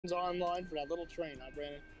online for that little train, huh,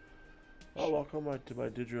 Brandon? Oh, welcome to my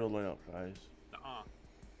digital layout, guys.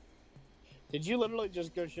 Did you literally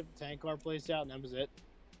just go ship the tank car place out and that was it?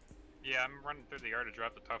 Yeah, I'm running through the yard to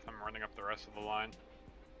drop the tough. I'm running up the rest of the line.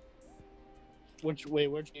 Where'd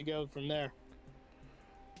you go from there?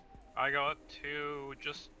 I go up to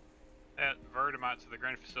just at Verdamont to the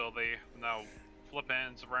grain facility. Now flip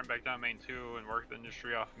ends, run back down Main 2 and work the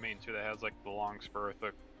industry off Main 2 that has like the long spur with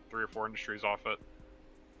the 3 or 4 industries off it.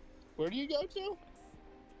 Where do you go to?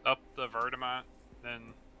 Up the Verdamont, then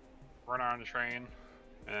run around the train,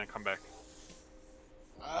 and then come back.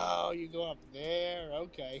 Oh, you go up there.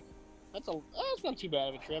 Okay, that's not too bad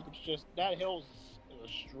of a trip. It's just that hill's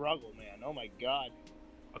a struggle, man. Oh my god.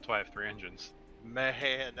 That's why I have 3 engines.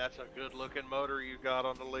 Man, that's a good looking motor you got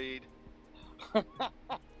on the lead. Man,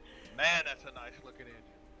 that's a nice looking engine.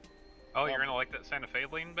 Oh, you're gonna like that Santa Fe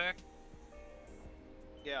lean back?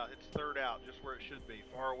 Yeah, it's third out, just where it should be,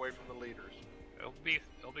 far away from the leaders. It'll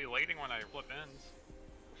be lading when I flip ends.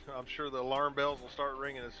 I'm sure the alarm bells will start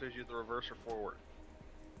ringing as soon as you the reverser forward.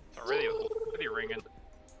 It's already ringing.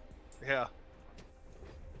 Yeah.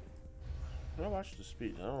 I watched the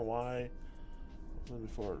speed. I don't know why.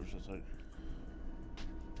 Before it was just like.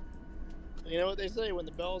 You know what they say, when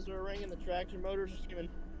the bells are ringing, the traction motors are screaming.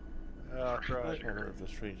 That's I right. wonder if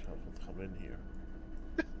this train will come in here.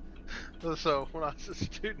 So, when I was a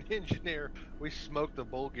student engineer, we smoked the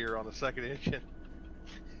bull gear on the second engine.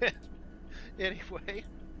 Anyway,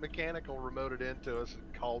 mechanical remoted into us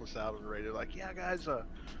and called us out on the radio, like, "Yeah, guys,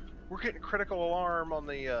 we're getting critical alarm on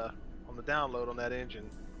the download on that engine."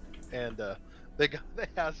 And they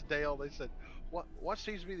asked Dale. They said, "What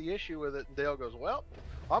seems to be the issue with it?" And Dale goes, "Well,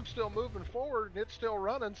 I'm still moving forward and it's still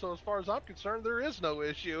running. So as far as I'm concerned, there is no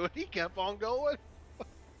issue." And he kept on going.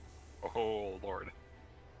 Oh Lord.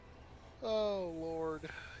 Oh Lord,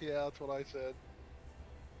 yeah, that's what I said.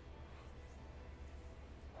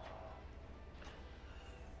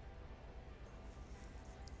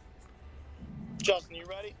 Justin, you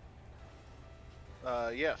ready?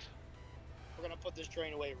 Yes. We're gonna put this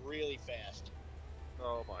train away really fast.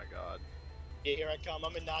 Oh my God. Yeah, here I come.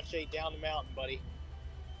 I'm in notch 8 down the mountain, buddy.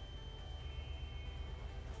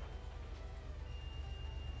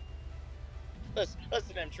 Listen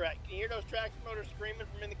to them track. Can you hear those traction motors screaming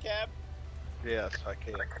from in the cab? Yes, I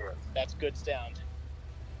can. That's good sound.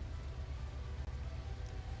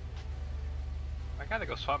 I gotta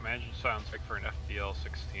go swap my engine sounds like for an FDL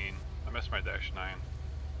 16. I miss my Dash 9.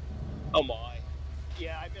 Oh my.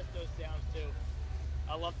 Yeah, I miss those sounds too.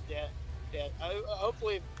 I love the Dash.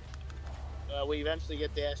 Hopefully, we eventually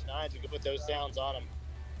get Dash 9s. We can put those sounds on them.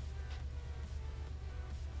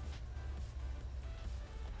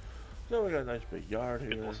 So we got a nice big yard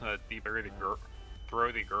here. Listen to that deep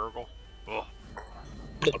throaty gurgle. Ugh.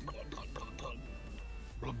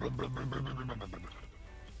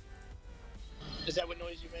 Is that what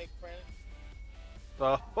noise you make, Brandon?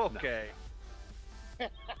 Oh, okay.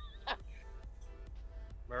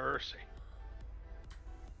 Mercy.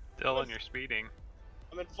 Dylan, you're speeding.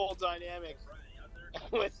 I'm in full dynamic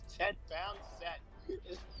with 10 pounds set.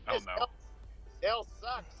 Oh no. Hell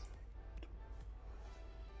sucks.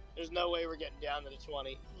 There's no way we're getting down to the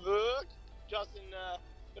 20. Look, Justin,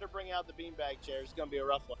 better bring out the beanbag chair. It's gonna be a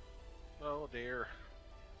rough one. Oh dear.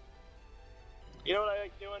 You know what I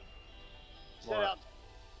like doing?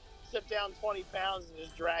 Sit down 20 pounds and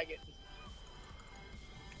just drag it.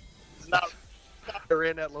 It's not. We were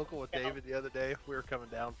in that local with David the other day. We were coming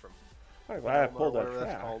down from. I pulled that that's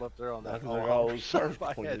track. called up there on that. Like all those cars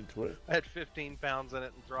pointed into it. I had 15 pounds in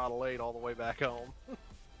it and throttle 8 all the way back home.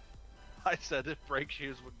 I said that brake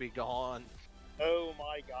shoes would be gone. Oh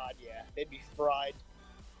my God, yeah, they'd be fried.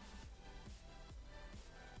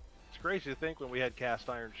 It's crazy to think when we had cast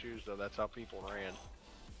iron shoes, though, that's how people ran.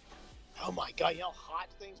 Oh my God, you know how hot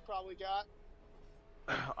things probably got?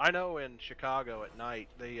 I know in Chicago at night,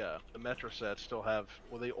 the Metro sets still have,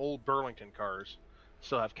 well, the old Burlington cars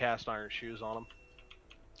still have cast iron shoes on them.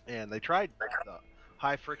 And they tried the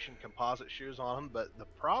high friction composite shoes on them, but the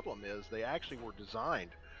problem is they actually were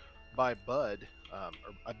designed by Bud, or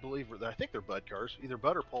I think they're Bud cars, either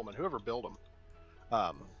Bud or Pullman, whoever built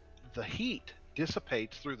them. The heat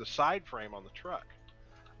dissipates through the side frame on the truck.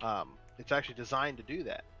 It's actually designed to do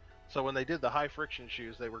that. So when they did the high friction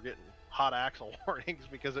shoes, they were getting hot axle warnings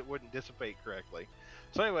because it wouldn't dissipate correctly.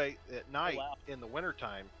 So anyway, at night in the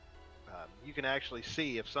wintertime, you can actually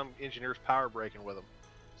see if some engineer's power braking with them.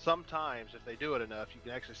 Sometimes, if they do it enough, you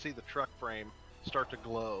can actually see the truck frame start to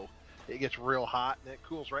glow. It gets real hot and it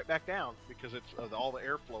cools right back down because it's all the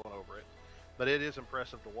air flowing over it. But it is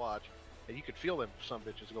impressive to watch, and you could feel them some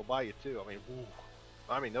bitches go by you too. I mean, woo.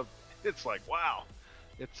 I mean, it's like wow.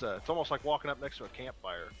 It's almost like walking up next to a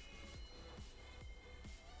campfire.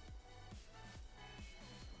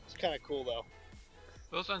 It's kind of cool though.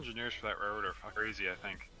 Those engineers for that railroad are crazy, I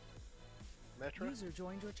think. Metro? User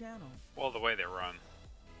joined your channel. Well, the way they run.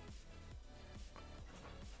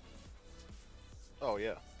 Oh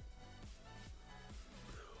yeah.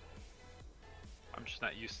 I'm just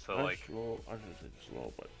not used to I'm like slow. I shouldn't say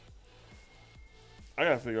slow, but I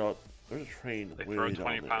gotta figure out. There's a train they way throw down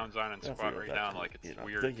 20 there. pounds on and I gotta squat figure right out down that like it's train. I'm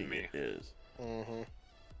weird to thinking me. it is. Mm-hmm.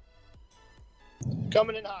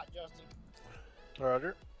 Coming in hot, Justin.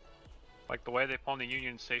 Roger. Like the way they pull in the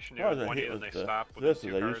Union Station Well, to I 20 hate and with they the- stop with this the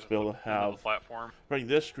is two I cars used to be able to at the end of have- the platform. Bring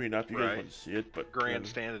this screen up. You guys Right. wouldn't see it, but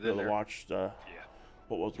Grandstand it be able in to there. watch the Yeah.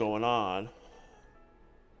 what was going on.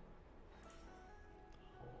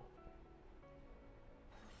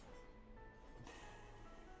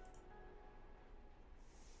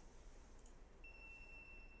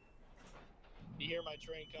 You hear my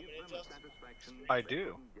train coming in, Justin? I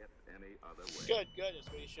do. Good, good. That's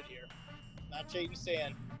what you should hear. Not cheating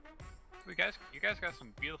sand. You guys got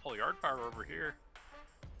some beautiful yard power over here.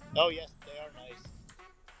 Oh yes, they are nice.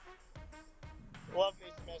 Love me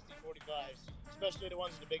some SD45s, especially the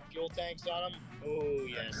ones with the big fuel tanks on them. Oh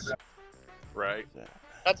yes, Right. That-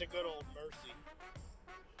 that's a good old Mercy.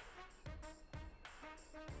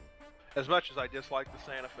 As much as I dislike the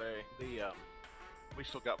Santa Fe, we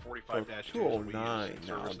still got 45-2s that we use 209 in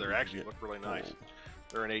service. now, They actually you look get really nice. old.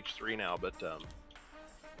 They're an H3 now, but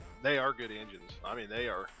they are good engines. I mean, they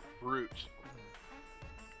are brutes.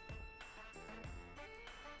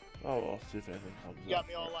 Oh, I'll see if anything comes You got up.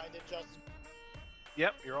 me all lined in, Justin.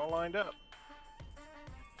 Yep, you're all lined up.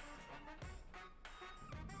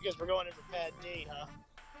 You guys were going in for pad D, huh?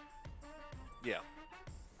 Yeah.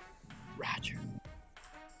 Roger.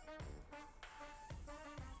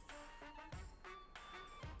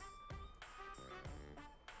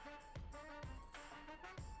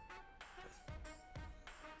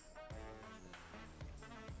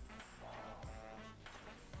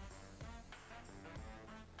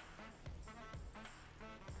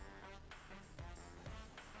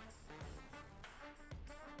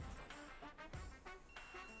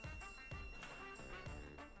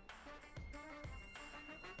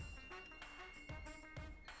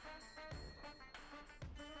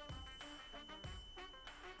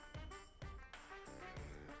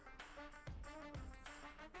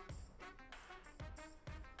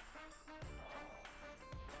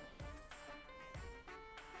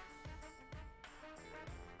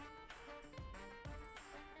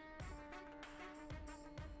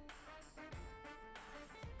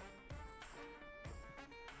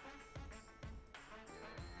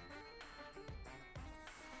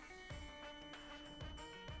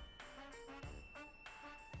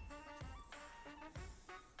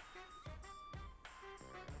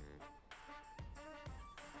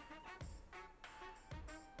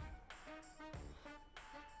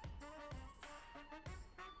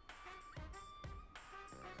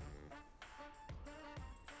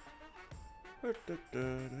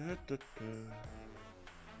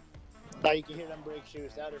 Now you can hear them brake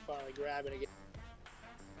shoes. Now they're finally grabbing again.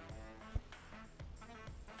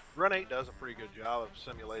 Run 8 does a pretty good job of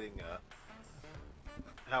simulating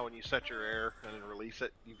how when you set your air and then release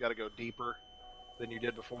it, you've got to go deeper than you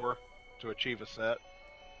did before to achieve a set.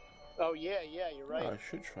 Oh yeah, yeah, you're right. I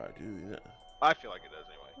should try doing that. I feel like it does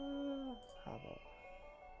anyway. How about?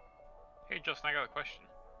 Hey Justin, I got a question.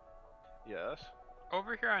 Yes.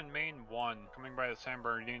 Over here on Main 1, coming by the San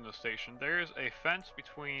Bernardino station, there's a fence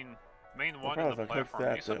between Main 1 and the if I click platform. that,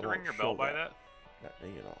 Do you still have it to ring won't your bell show by that. that? That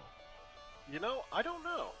thing at all. You know, I don't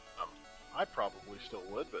know. I probably still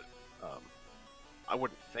would, but I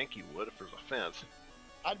wouldn't think you would if there's a fence.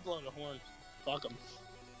 I'd blow the horn. Fuck them.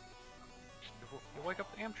 You'll wake up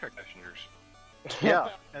the Amtrak passengers. Yeah,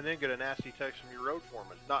 and then get a nasty text from your road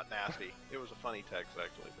foreman. Not nasty. It was a funny text,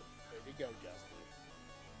 actually. But There you go, Justin.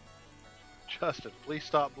 Justin, please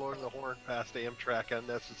stop blowing the horn past Amtrak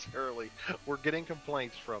unnecessarily. We're getting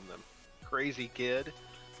complaints from them. Crazy kid.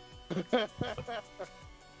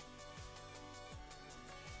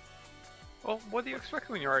 Well, what do you expect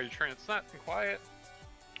when you're already trained? It's not quiet.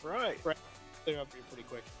 Right. Clear up here pretty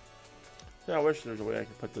quick. Yeah, I wish there was a way I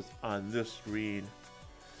could put this on this screen.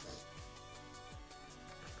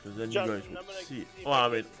 Because then Justin, you guys I'm would gonna see it. see if Well, I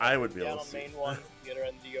can mean, get I would be down able on to see Main it. 1, get her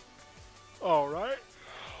into the All right.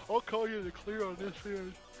 I'll call you the clear on this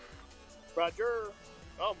end. Roger.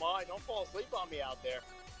 Oh my, don't fall asleep on me out there.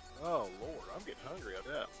 Oh, Lord. I'm getting hungry, I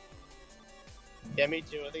bet. Yeah, me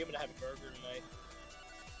too. I think I'm gonna have a burger tonight.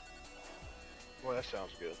 Boy, that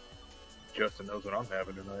sounds good. Justin knows what I'm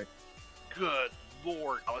having tonight. Good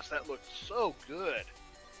Lord, Alice, that looks so good.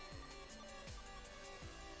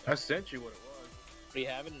 I sent you what it was. What are you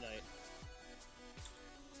having tonight?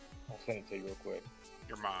 I'll send it to you real quick.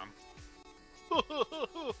 Your mom.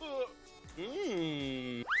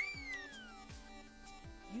 Mmm.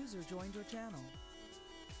 User joined your channel.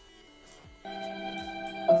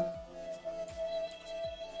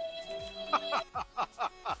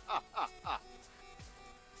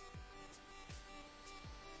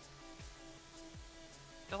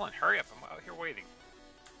 Dylan, hurry up! I'm out here waiting.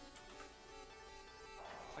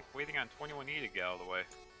 It's like waiting on 21E to get out of the way,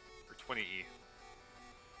 or 20E.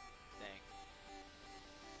 Dang.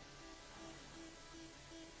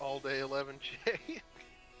 All day 11J.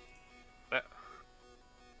 That.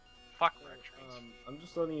 Fuck red trees. I'm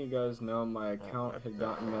just letting you guys know my account had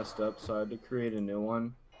gotten messed up, so I had to create a new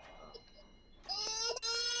one.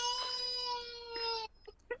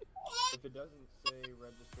 If it doesn't say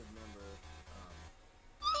registered member,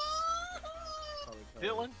 probably 'cause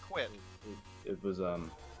Dylan, quit. It was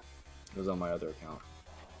on my other account.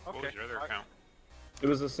 What was your other account? It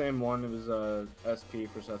was the same one. It was SP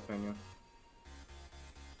for Seth Pena.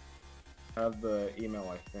 I have the email,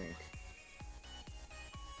 I think.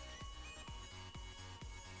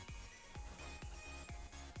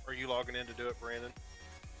 Are you logging in to do it, Brandon?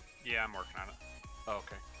 Yeah, I'm working on it. Oh,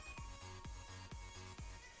 okay.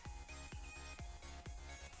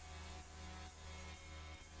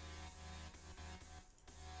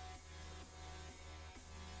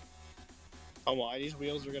 Oh my, these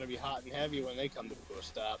wheels are gonna be hot and heavy when they come to a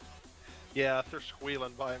stop. Yeah, they're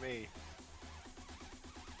squealing by me.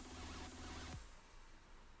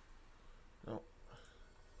 No.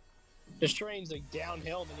 This train's like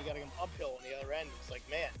downhill, and then you gotta come uphill on the other end. It's like,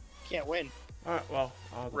 man, can't win. Alright, well,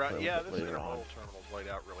 I'll have to play Right, with yeah, it this later on. intermodal terminal's laid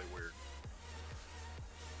out really weird.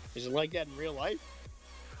 Is it like that in real life?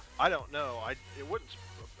 I don't know. It wouldn't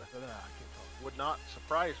would not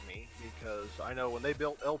surprise me because I know when they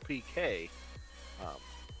built LPK,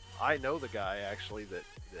 I know the guy actually that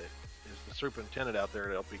is the superintendent out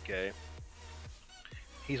there at LPK.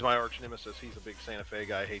 He's my arch nemesis. He's a big Santa Fe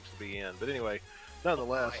guy, hates to be in. But anyway,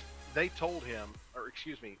 nonetheless, they told him, or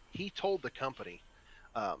excuse me, he told the company.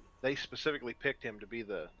 They specifically picked him to be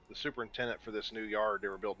the superintendent for this new yard they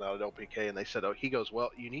were building out at LPK, and they said, oh, he goes,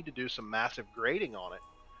 well, you need to do some massive grading on it,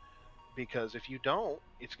 because if you don't,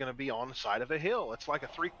 it's going to be on the side of a hill. It's like a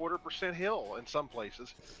 3/4% hill in some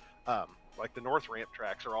places. Like the North Ramp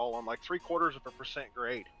tracks are all on like 3/4%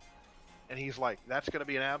 grade. And he's like, that's going to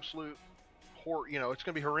be an absolute, it's going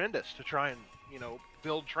to be horrendous to try and,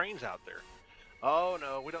 build trains out there. Oh,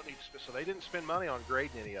 no, we don't need to. So they didn't spend money on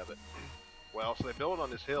grading any of it. Well, so they built it on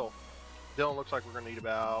this hill. Dylan, looks like we're going to need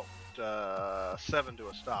about 7 to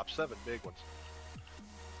a stop, 7 big ones.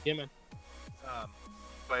 Yeah, man.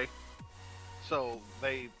 So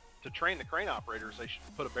to train the crane operators, they should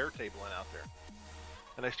put a bear table in out there.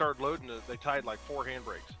 And they started loading it. They tied like 4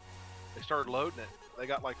 handbrakes. They started loading it. They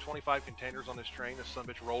got like 25 containers on this train. This son of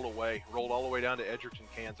a bitch rolled all the way down to Edgerton,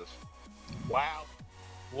 Kansas. Wow.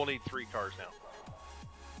 We'll need 3 cars now.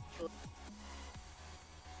 Sure.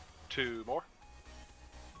 2 more.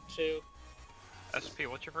 2. SP,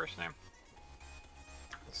 what's your first name?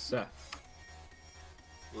 Seth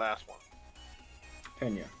Last one.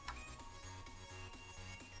 Pena.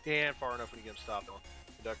 And far enough when you get him stopped on.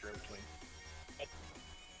 Conductor in between.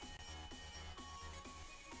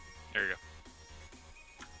 There you go.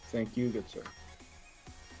 Thank you, good sir.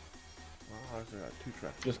 Oh, I got 2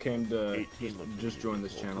 tracks. Just came to 18 looks just like join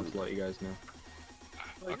this it's channel to let you guys know.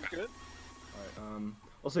 Oh, Okay. good. All right.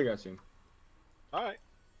 I'll see you guys soon. All right.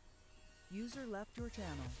 User left your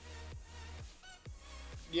channel.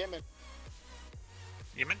 Yeah, man.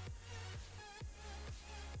 Yemen?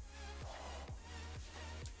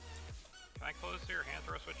 Can I close your hand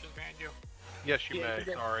throw switches behind you? Yes, you Yeah, may.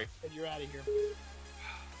 good. Sorry. And you're out of here.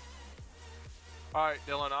 All right,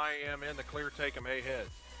 Dylan, I am in the clear. Take him ahead.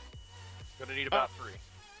 Gonna need about 3.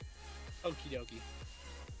 Okie dokie.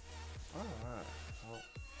 Alright. Well,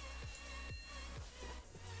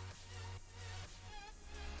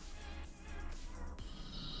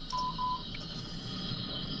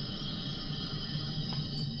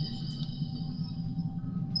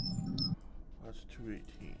 that's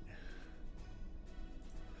 218.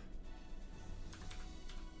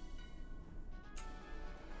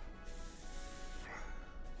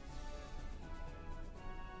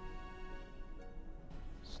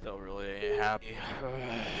 Still really happy.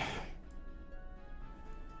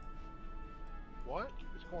 What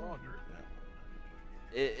is going on here?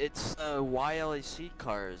 It's YLAC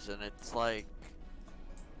cars, and it's like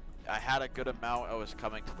I had a good amount. I was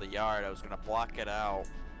coming to the yard. I was gonna block it out,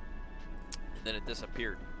 and then it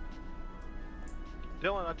disappeared.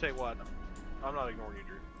 Dylan, I tell you what, I'm not ignoring you,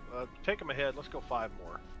 Drew. Take them ahead. Let's go 5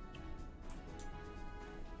 more.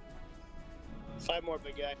 5 more,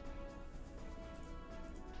 big guy.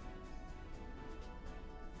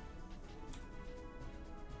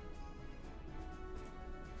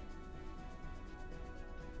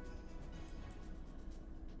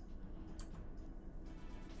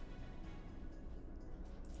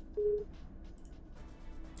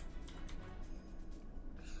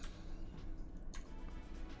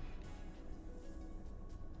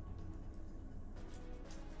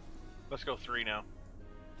 Let's go 3 now.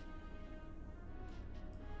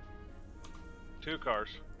 2 cars.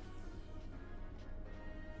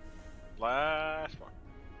 Last one.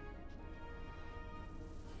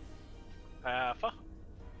 Alpha.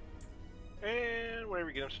 And whenever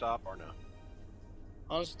you get him, stop or no.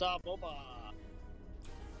 Unstoppable.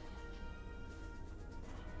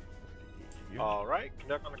 Alright,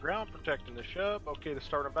 conduct on the ground, protecting the shub. Okay to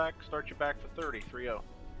start him back. Start you back for 30, 3-0.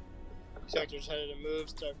 Sector's headed to move,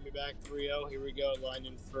 start me back 3-0. Here we go, line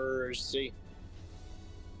in for C.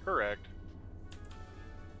 Correct.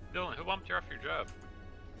 Dylan, who bumped you off your job?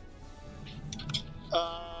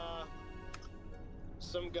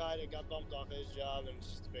 Some guy that got bumped off his job, and it's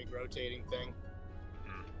just a big rotating thing.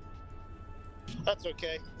 That's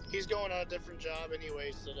okay. He's going on a different job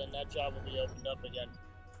anyway, so then that job will be opened up again.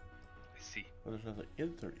 I see. Well, there's nothing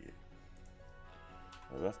in 38.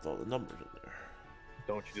 I left all the numbers in there.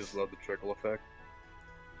 Don't you just love the trickle effect?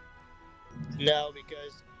 No,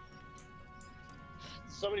 because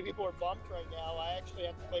so many people are bumped right now, I actually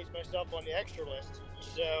have to place myself on the extra list.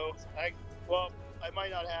 So, I might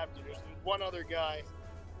not have to. There's one other guy,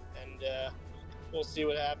 and we'll see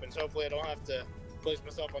what happens. Hopefully I don't have to place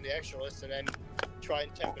myself on the extra list and then try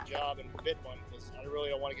and temp a job and bid one, because I really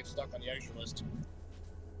don't want to get stuck on the extra list.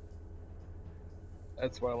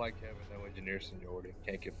 That's why I like having no engineer seniority.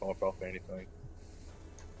 Can't get bumped off anything.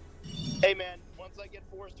 Hey man, once I get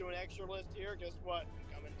forced to an extra list here, guess what?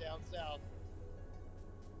 I'm coming down south.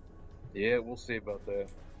 Yeah, we'll see about that.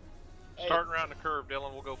 Hey, Starting around the curve,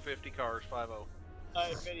 Dylan. We'll go 50 cars, 5-0.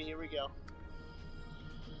 Alright, Fitty, here we go.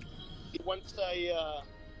 Once I,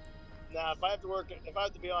 if I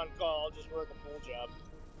have to be on call, I'll just work a full job.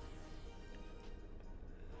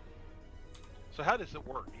 So how does it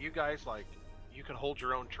work? Do you guys, like, you can hold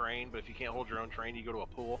your own train, but if you can't hold your own train, you go to a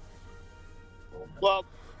pool? Well,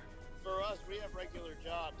 for us, we have regular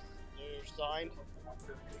jobs. They're signed. Oh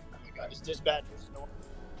my god, this dispatcher's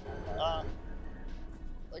annoying.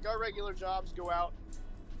 Like our regular jobs go out.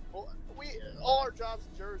 Well, all our jobs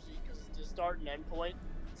in Jersey, because it's the start and end point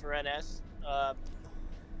for NS.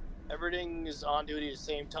 Everything is on duty at the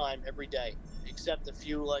same time every day, except a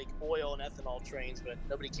few like oil and ethanol trains, but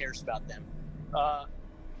nobody cares about them.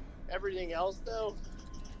 Everything else though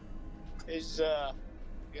is, like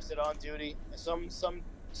I said, on duty.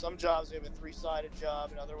 Some jobs we have a 3-sided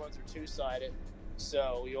job, and other ones are 2-sided.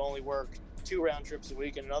 So you only work 2 round trips a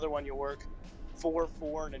week, and another one you work 4,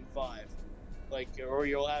 4, and then 5. Like, or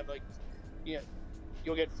you'll have like,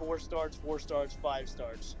 you'll get 4 starts, 4 starts, 5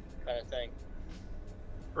 starts, kind of thing.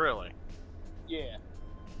 Really? Yeah,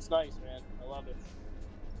 it's nice, man. I love it.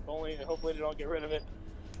 Hopefully they don't get rid of it.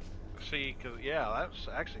 See, because, yeah,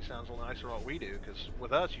 that actually sounds a little nicer than what we do, because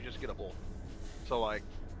with us, you just get a bull. So, like,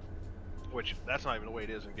 which, that's not even the way it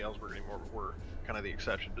is in Galesburg anymore, but we're kind of the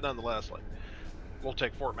exception. But nonetheless, like, we'll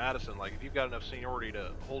take Fort Madison. Like, if you've got enough seniority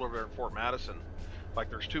to hold over there in Fort Madison, like,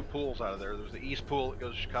 there's 2 pools out of there. There's the east pool that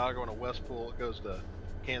goes to Chicago, and a west pool that goes to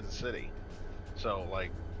Kansas City. So,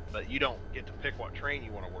 like, but you don't get to pick what train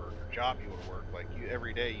you want to work or job you want to work. Like,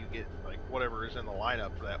 every day you get, like, whatever is in the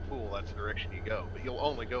lineup for that pool, that's the direction you go. But you'll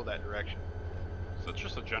only go that direction. So it's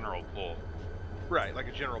just a general pool. Right, like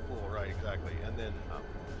a general pool, right, exactly. And then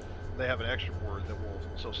they have an extra board that will,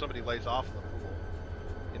 so somebody lays off in the pool,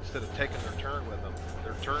 instead of taking their turn with them,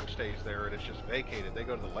 their turn stays there and it's just vacated. They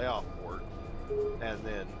go to the layoff board, and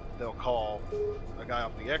then they'll call a guy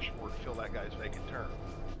off the extra board to fill that guy's vacant turn.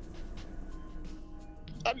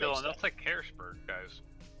 Dylan, they'll take Harrisburg, guys.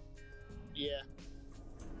 Yeah.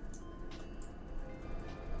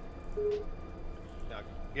 Now,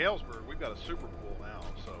 Galesburg, we've got a super pool now,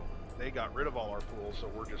 so they got rid of all our pools, so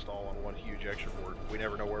we're just all on one huge extra board. We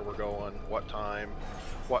never know where we're going, what time,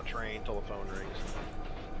 what train, till the phone rings.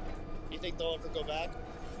 You think they'll ever go back?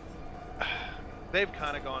 They've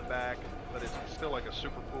kind of gone back, but it's still like a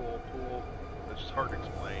super pool. It's just hard to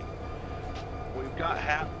explain. We've got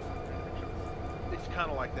it's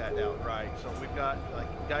kind of like that now, right? So we've got like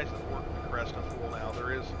guys that work at the Cresta pool now.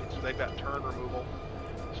 They've got turn removal.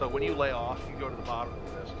 So when you lay off, you go to the bottom of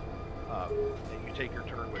the list, and you take your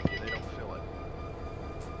turn with you. They don't fill it.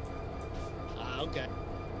 Okay.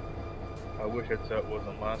 I wish that's how it was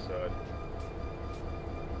on my side.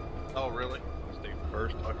 Oh, really? It's the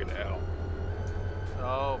first fucking out.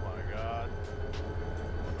 Oh my god.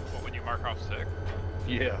 What, when you mark off sick?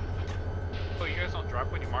 Yeah. Oh, you guys don't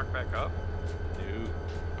drop when you mark back up? Dude.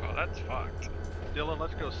 Oh, that's fucked. Dylan,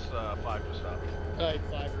 let's go 5 to stop. Alright,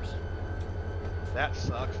 fivers. That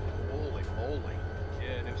sucks. Holy moly.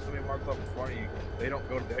 Yeah, and if somebody marks off in front of you, they don't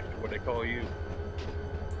go to the exit where they call you.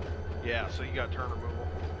 Yeah, so you got turn removal.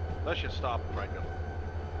 Let's just stop and break them.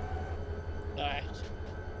 Alright.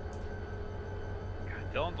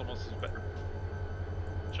 God, Dylan's almost as better.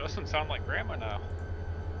 Justin sound like grandma now.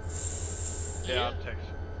 Yeah, I'm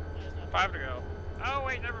texting. 5 to go. Oh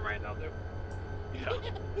wait, never mind. I'll do. Yeah.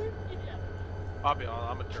 Yeah. I'll be honest,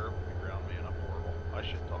 I'm a terrible ground man. I'm horrible. I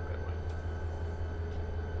shouldn't talk that way.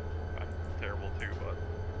 I'm terrible too, but.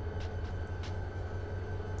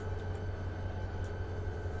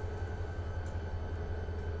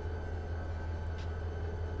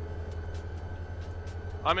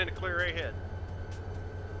 I'm in a clear ahead.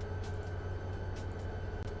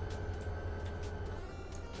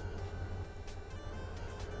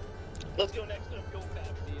 Let's go next to the fuel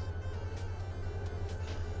cap, please.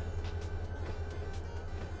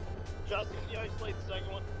 Justin, can you isolate the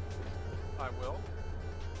second one? I will.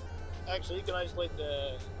 Actually, you can isolate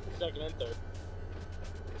the second and third.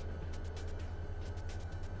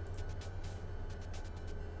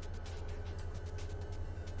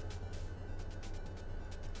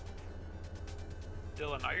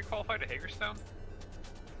 Dylan, are you qualified to Hagerstown?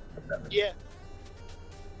 Yeah.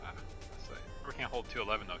 Ah, let's see. We can't hold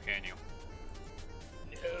 211 though, can you?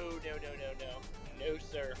 No, no, no, no, no. No,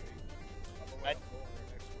 sir. I'm next week.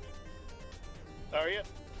 Are you?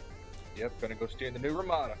 Yep, gonna go stay in the new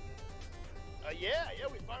Ramada. Yeah,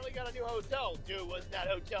 we finally got a new hotel. Dude, wasn't that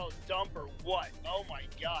hotel dump or what? Oh my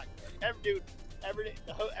god.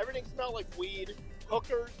 Everything smelled like weed,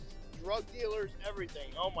 hookers, drug dealers,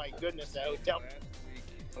 everything. Oh my goodness, that hotel. Last week,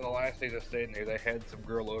 on the last days I stayed in there, they had some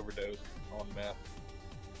girl overdose on meth.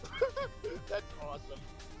 That's awesome.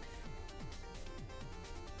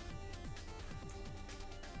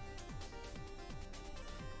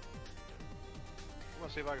 I'm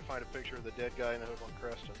gonna see if I can find a picture of the dead guy in the hood on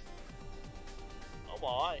Creston. Oh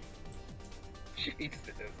my. Jesus.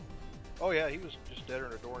 Oh yeah, he was just dead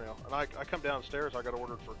in a door now. And I come downstairs, I got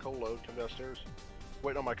ordered for a coal load, come downstairs,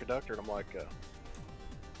 waiting on my conductor, and I'm like,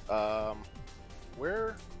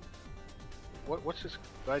 what's this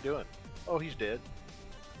guy doing? Oh, he's dead.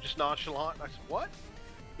 Just nonchalant. I said, what?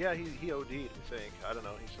 Yeah, he OD'd, I think. I don't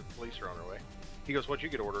know. He said the police are on their way. He goes, what'd you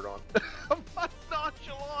get ordered on? I'm not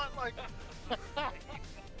nonchalant, like...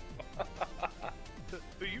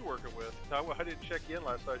 Who you working with? I didn't check you in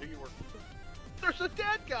last night. Who you working with? There's a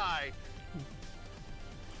dead guy!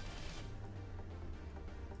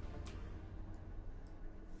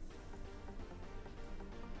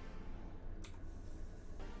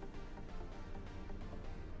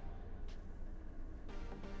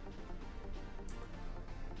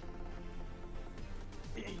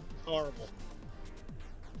 Horrible.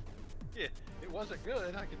 Yeah, it wasn't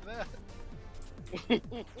good, I get that.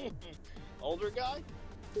 Older guy?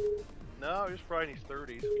 No, he was probably in his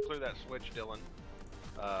 30s. We clear that switch, Dylan.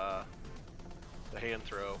 The hand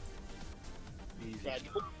throw. Easy.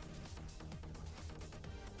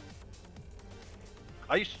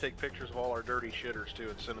 I used to take pictures of all our dirty shitters too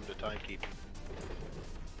and send them to timekeeping.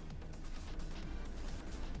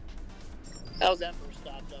 How's that first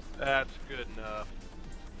stop, Justin? That's good enough.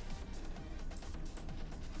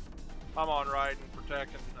 I'm on riding,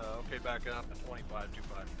 protecting. Okay, back up at 25,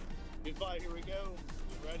 25. 25, here we go.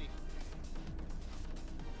 Get ready.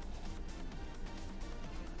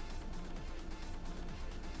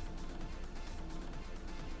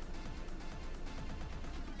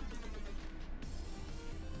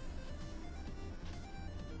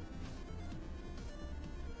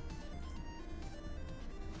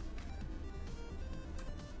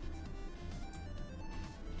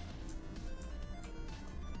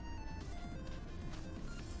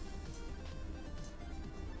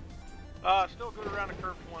 Still good around the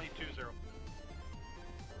curve 22-0.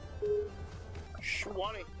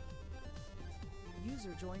 20.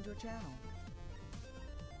 User joined your channel.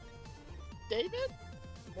 David?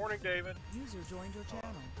 Morning, David. User joined your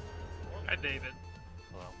channel. Hi, David.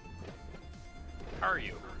 Hello. How are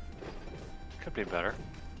you? Could be better.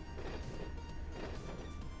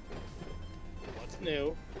 What's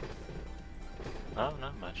new? Oh,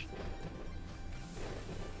 not much.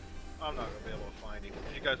 I'm not gonna be able to find him.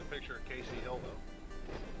 Did you guys a picture of Casey Hill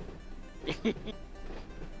though?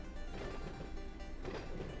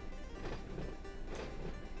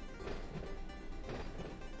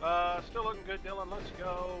 still looking good, Dylan. Let's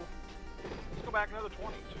go. Let's go back another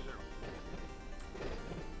 20.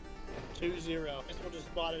 2-0. 2-0. I guess we'll just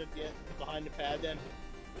spot it at the end, behind the pad then.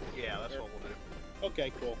 Yeah, that's what we'll do.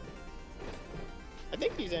 Okay, cool. I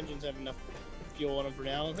think these engines have enough fuel in them for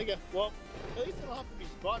now. I think, well, at least it'll have to be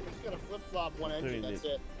spotted. We just gotta flip-flop one engine, that's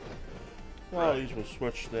it. Well, these will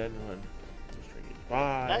switch then when the string is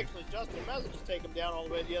by. Actually, Justin, might as well just take them down all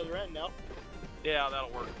the way to the other end now. Yeah,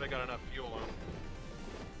 that'll work. They got enough fuel on them.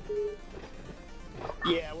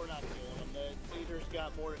 Yeah, we're not fueling them. The leader's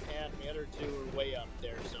got more than half, and the other two are way up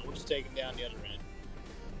there, so we'll just take them down the other end.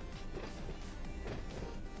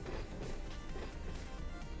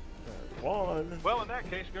 One. Well, in that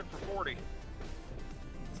case, good for 40.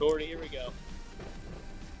 40, here we go.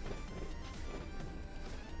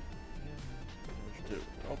 There's two.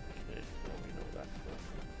 Okay, well, we know that.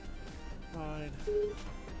 Fine.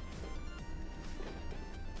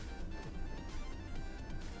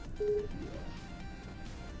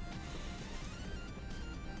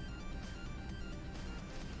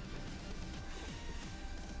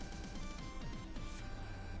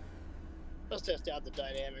 Let's test out the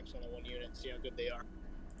dynamics on the one unit and see how good they are.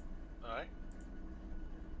 Alright.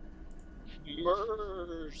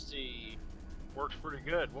 Mercy. Works pretty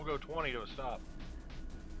good. We'll go 20 to a stop.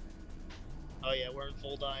 Oh yeah, we're in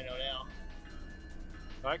full dyno now.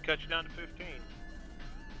 Alright, cut you down to 15.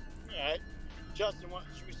 Alright. Justin,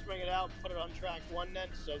 should we swing it out and put it on track 1 then,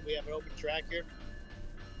 so we have an open track here?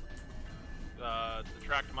 The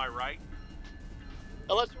track to my right.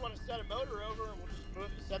 Unless you want to set a motor over, and we'll just move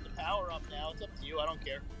it, set the power up now. It's up to you, I don't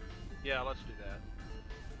care. Yeah, let's do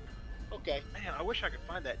that. Okay. Man, I wish I could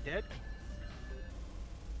find that dead.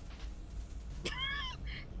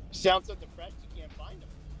 Sounds so depressed you can't find him.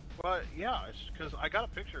 Well, yeah, it's because I got a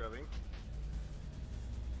picture of him.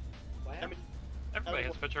 I mean, Everybody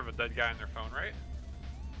has a picture of a dead guy on their phone, right?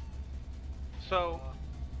 So,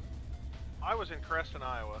 I was in Creston,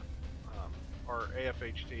 Iowa, or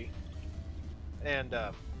AFHT, and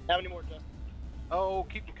how many more, Justin? oh,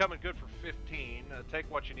 keep them coming good for 15.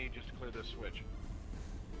 Take what you need just to clear this switch.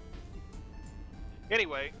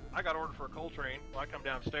 Anyway, I got ordered for a coal train. Well, I come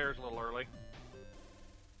downstairs a little early.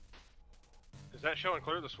 Is that showing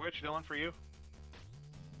clear the switch, Dylan, for you?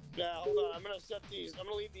 Yeah, hold on. I'm gonna set these. I'm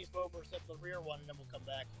gonna leave these over, set the rear one, and then we'll come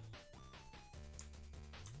back.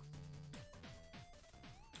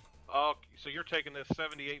 Oh, so you're taking this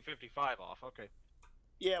 7855 off? Okay.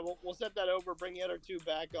 Yeah, we'll set that over, bring the other two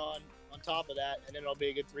back on top of that, and then it'll be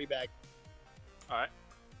a good 3-bag. All right.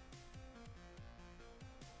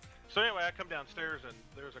 So anyway, I come downstairs and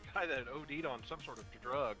there's a guy that had OD'd on some sort of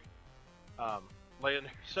drug, laying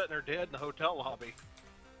there, sitting there dead in the hotel lobby.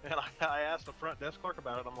 And I asked the front desk clerk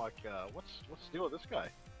about it. I'm like, what's the deal with this guy?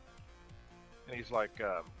 And he's like,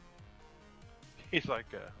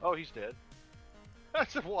 oh, he's dead. I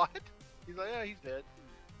said, what? He's like, yeah, he's dead.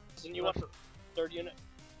 So you want the third unit?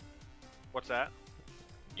 What's that?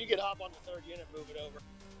 You can hop on the third unit, move it over.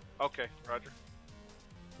 Okay, Roger.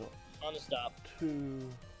 On the stop. 2, 3, 4,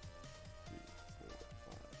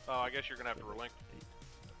 5. Oh, I guess you're gonna have to relinquish.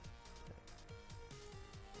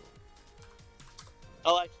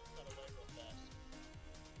 I'll actually cut away real fast.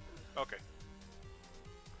 Okay.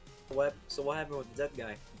 So what happened with the dead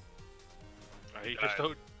guy?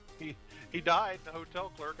 He died. The hotel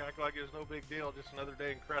clerk acted like it was no big deal. Just another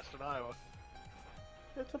day in Creston, Iowa.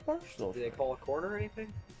 It's a personal. Did they call a coroner or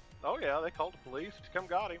anything? Oh yeah, they called the police. Come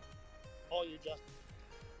got him. All you, Justin.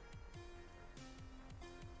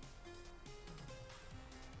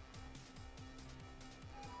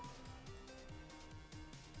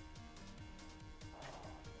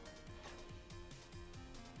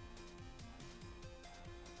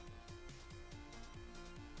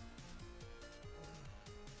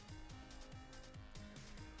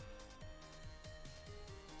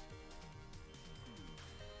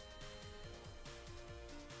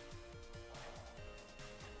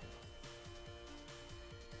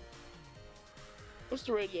 What's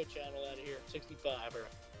the radio channel out of here? 65 or...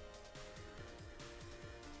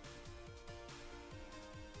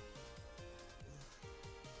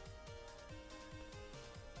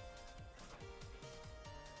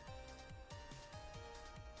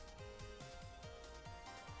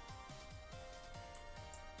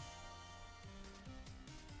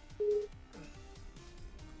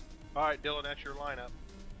 All right, Dylan, that's your lineup.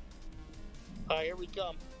 Alright, here we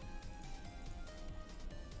come.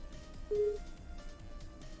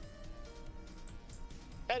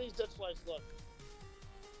 How do these Dutch lights look?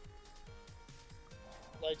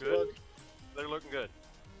 Lights Good. work? They're looking good.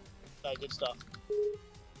 Alright, good stuff.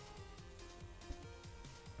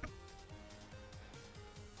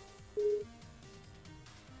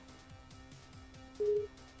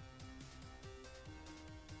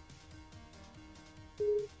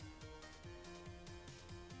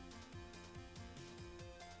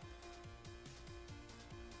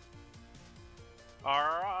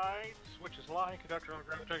 Alright, switch is line, conductor on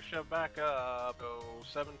ground check, shove back up, go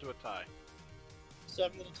 7 to a tie.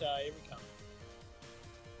 7 to the tie, here we come.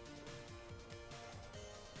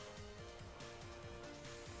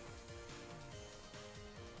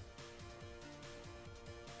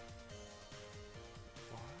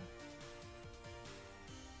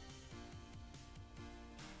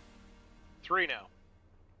 Three now.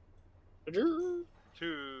 2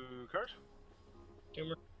 2 cars.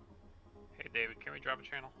 Timber. Hey David, can we drop a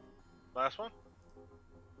channel? Last one.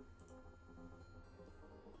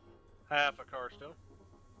 Half a car still.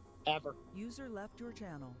 Ever. User left your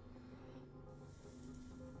channel.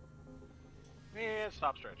 And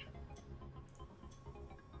stop stretch.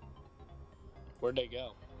 Where'd they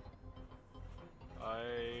go?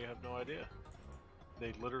 I have no idea.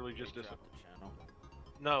 They literally just Drop disappeared. the channel.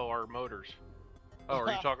 No, our motors. Oh,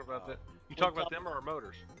 are you talking about that? You talking about them or our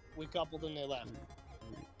motors? We coupled and they left.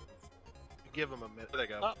 Give them a minute. There they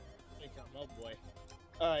go. Oh, they come. Oh boy.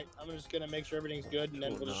 Alright, I'm just gonna make sure everything's good and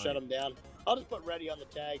then we'll just shut them down. I'll just put ready on the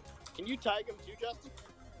tag. Can you tag them too, Justin?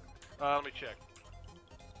 Let me check.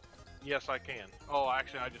 Yes, I can. Oh,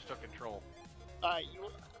 actually, I just took control. Alright,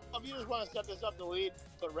 if you just want to set this up to lead,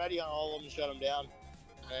 put ready on all of them and shut them down.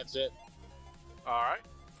 And that's it. Alright.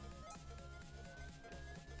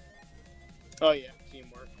 Oh yeah,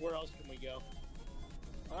 teamwork. Where else can we go?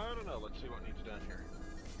 I don't know. Let's see what needs done here.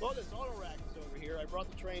 Well, this auto rack is over here. I brought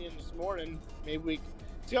the train in this morning. Maybe we...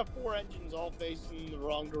 It's got 4 engines all facing the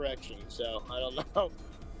wrong direction, so I don't know. I don't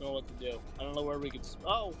know what to do. I don't know where we could...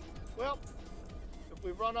 Oh, well, if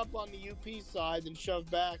we run up on the UP side and shove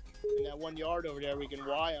back in that 1 yard over there, we can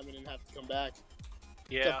Y them and then have to come back.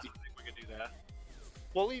 Yeah, I think we can do that.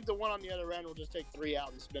 We'll leave the one on the other end. We'll just take 3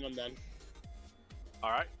 out and spin them then.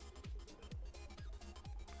 Alright.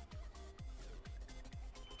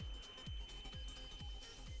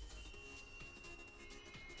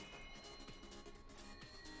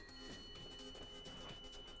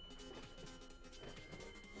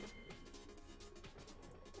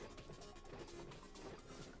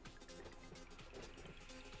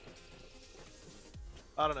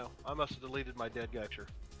 I don't know. I must have deleted my dead guy picture.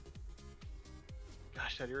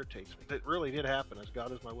 Gosh, that irritates me. It really did happen, as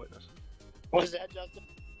God is my witness. What is that, Justin?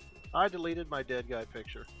 I deleted my dead guy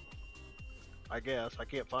picture. I guess. I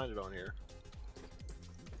can't find it on here.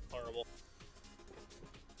 Horrible.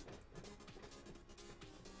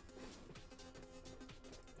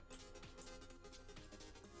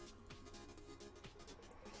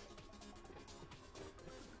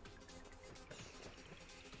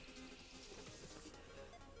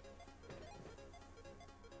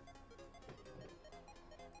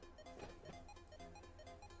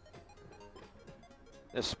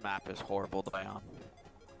 This map is horrible to play on.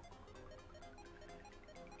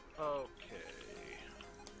 Okay.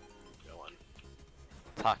 Going.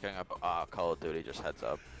 Talking about Call of Duty, just heads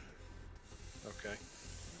up. Okay.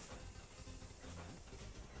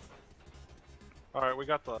 Alright, we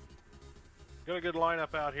got a good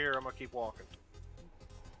lineup out here. I'm gonna keep walking.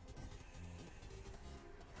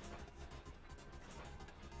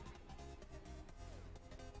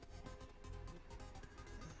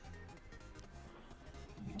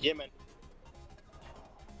 Yemen.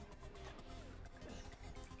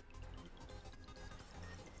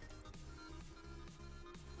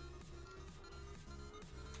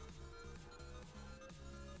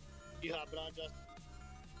 You hopping on, Justin?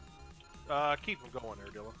 Keep them going there,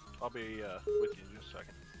 Dylan. I'll be with you in just a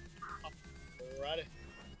second. Alrighty.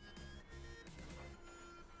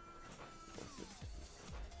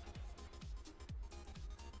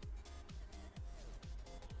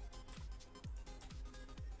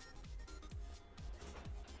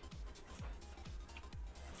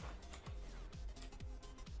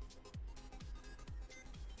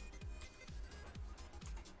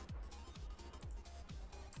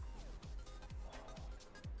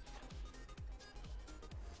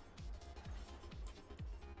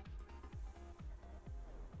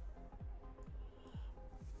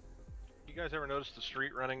 You guys ever notice the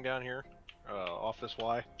street running down here? Off this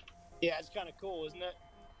Y? Yeah, it's kind of cool, isn't it?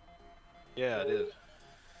 Yeah, it is.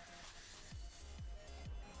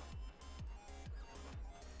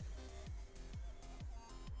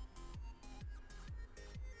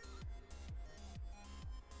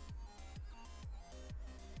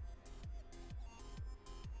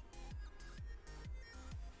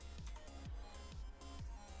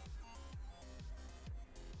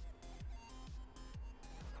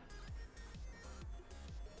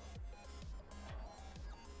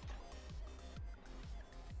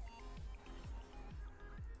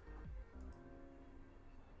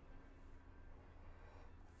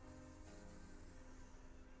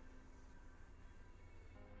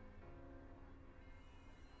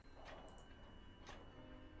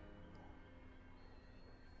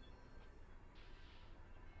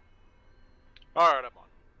 All right, I'm on.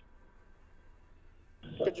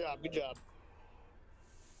 Good job. Good job.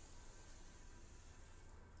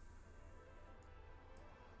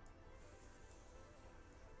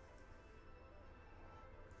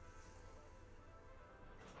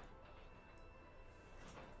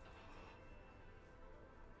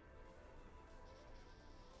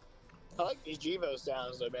 I like these Jevo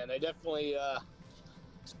sounds, though, man. They definitely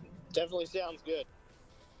sounds good.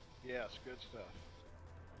 Yes, good stuff.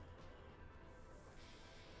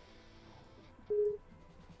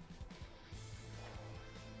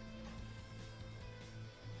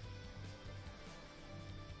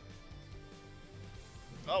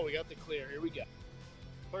 Oh, we got the clear. Here we go.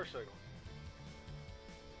 Clear signal.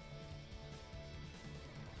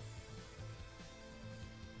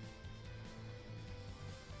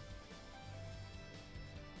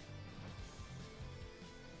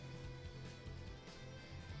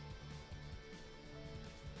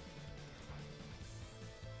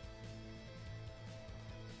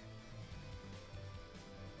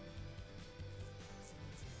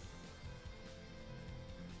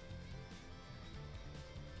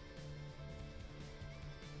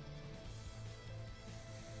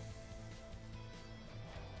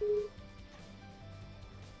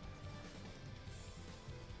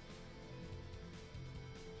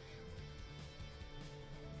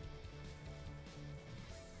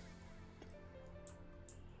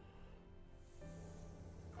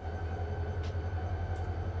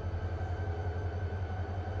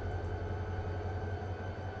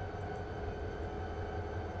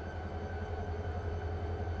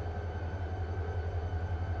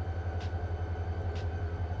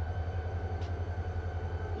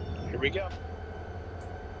 Here we go.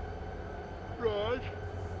 Right.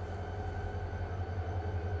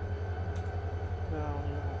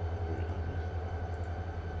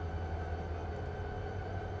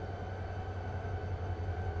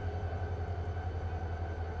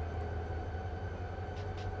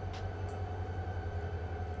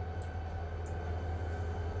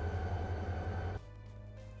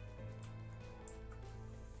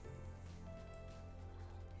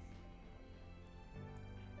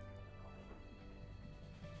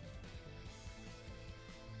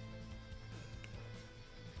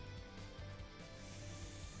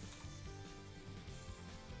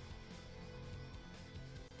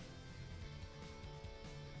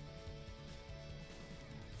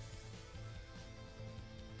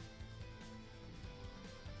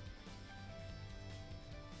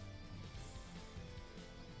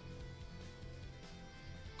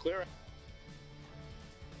 Clear.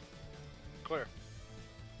 Clear.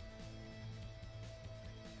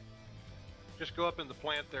 Just go up in the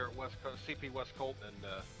plant there at CP West Colton,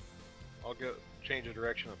 and I'll go change the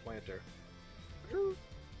direction of the plant there.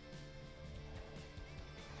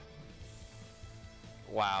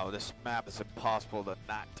 Wow, this map is impossible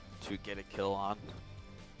to get a kill on.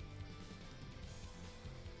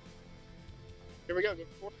 Here we go. Good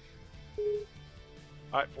for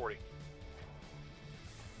All right, 40.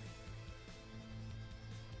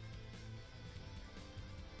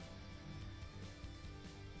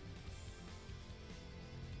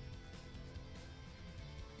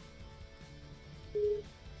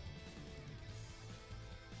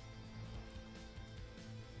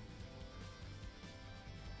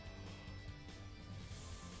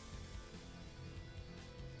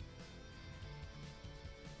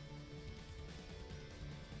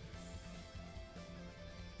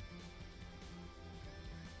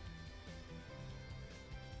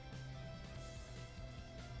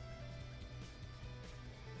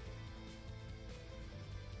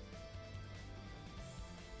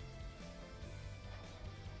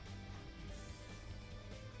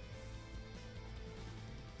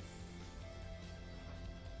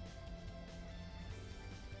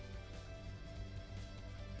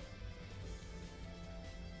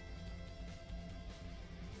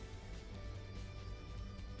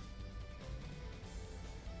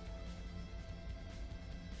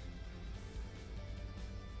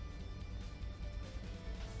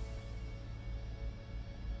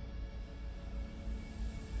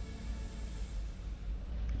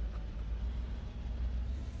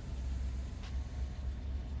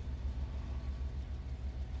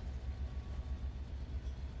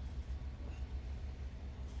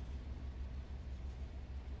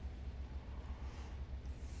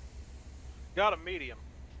 Got a medium.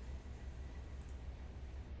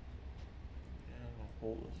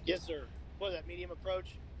 Yes, sir. What is that, medium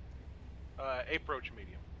approach? Approach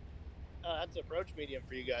medium. That's approach medium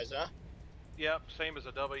for you guys, huh? Yep, same as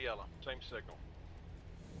a double yellow. Same signal.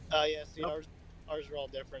 Yeah, see, ours are all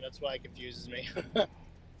different. That's why it confuses me.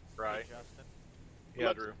 Right. Hey, Justin. Yeah,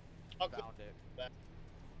 Look, Drew. I'll go Found it. back.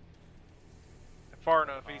 Far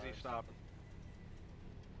enough, easy stopping.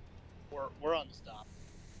 We're on the stop.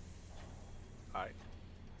 Alright.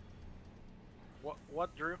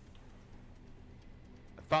 What, Drew?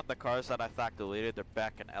 I found the cars that I thought deleted. They're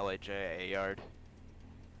back in LAJ yard.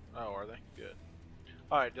 Oh, are they? Good.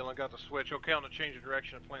 Alright, Dylan, got the switch. Okay, on the change of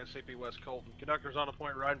direction of Plant CP West Colton. Conductor's on the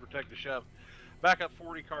point, ride and protect the shove. Back up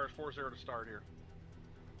 40 cars, 4-0 to start here.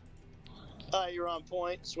 You're on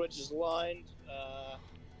point. Switch is lined.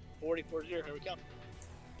 40-40. Here we come.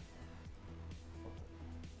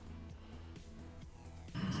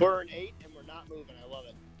 We're an 8 and we're not moving. I love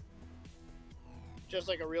it. Just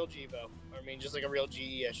like a real GEVO. I mean, just like a real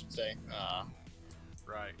GE, I should say.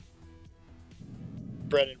 Right.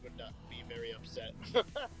 Brennan would not be very upset.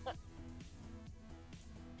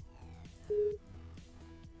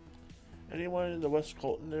 Anyone in the West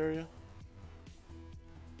Colton area?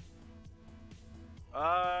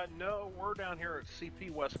 No, we're down here at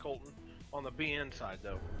CP West Colton on the BN side,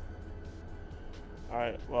 though.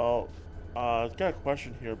 Alright, well, I've got a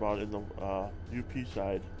question here about in the UP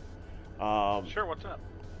side. Sure, what's up?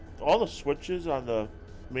 All the switches on the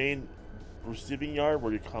main receiving yard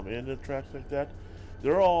where you come in the tracks like that,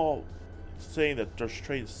 they're all saying that there's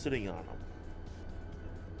trains sitting on them.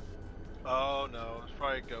 Oh, no, it's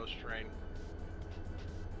probably a ghost train.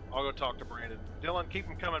 I'll go talk to Brandon. Dylan, keep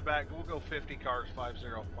them coming back. We'll go 50 cars,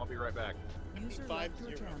 5-0. I'll be right back. User left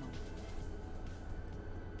your channel.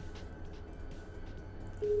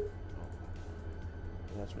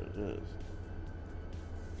 That's what it is.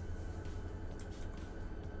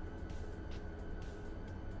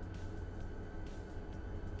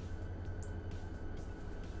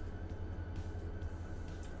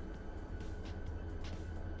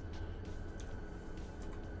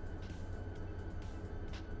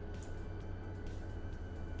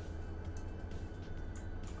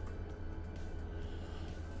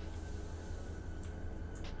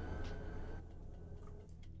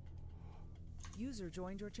 User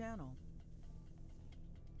joined your channel.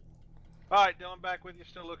 Alright, Dylan, back with you.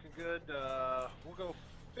 Still looking good. We'll go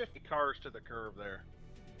 50 cars to the curve there.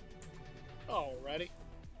 Alrighty.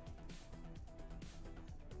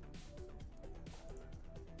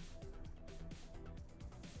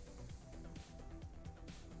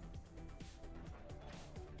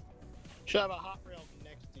 Should have a hot rail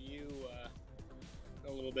next to you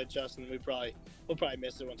a little bit, Justin. We'll probably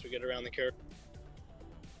miss it once we get around the curve.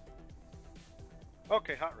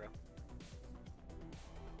 Okay, hot rail.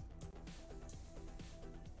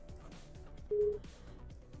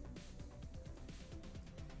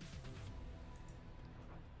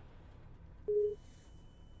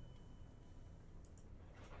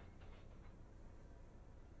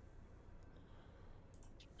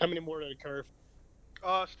 How many more to the curve?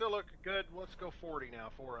 Still looking good. Let's go 40 now,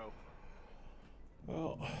 4-0.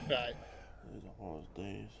 Well, Right. these are one of those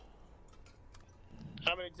days.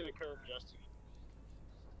 How many to the curve, Justin?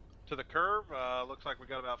 To the curve, looks like we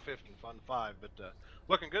got about 50, fun 5, but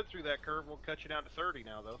looking good through that curve. We'll cut you down to 30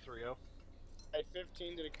 now, though, 3-0. At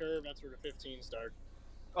 15 to the curve, that's where the 15 start.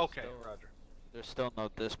 Okay, So- roger. There's still no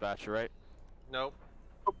dispatcher, right? Nope.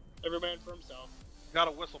 Every man for himself. Got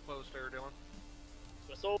a whistle post there, Dylan.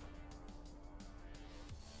 Whistle.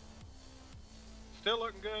 Still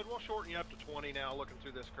looking good. We'll shorten you up to 20 now, looking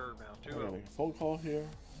through this curve now. I'm gonna 2-0. make a phone call here.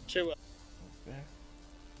 2 Okay.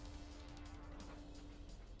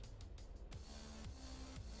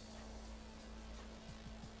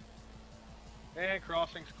 And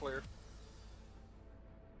crossing's clear.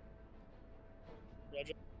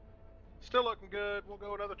 Roger. Still looking good. We'll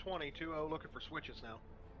go another 20, 2-0, looking for switches now.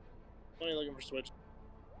 20 looking for switch.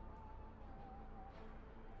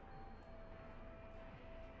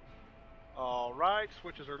 All right,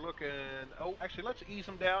 switches are looking... Oh, actually, let's ease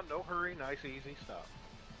them down. No hurry. Nice, easy stop.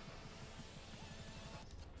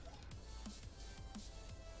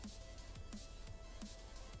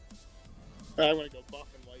 I'm gonna go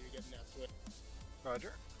buffing while you're getting that switch.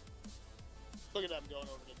 Roger. Look at them going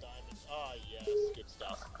over the diamonds. Ah, yes, good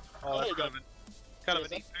stuff. Oh, that's you kind go. of a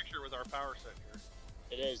Is neat picture with our power set here.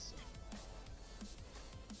 It is.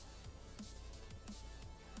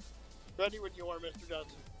 Ready when you are, Mr.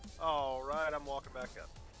 Johnson. All right, I'm walking back up.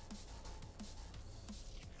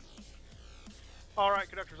 All right,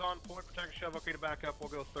 conductor's on point. Protect shove. Okay to back up. We'll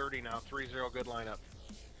go 30 now. 3-0. Good lineup.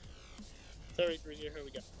 33 here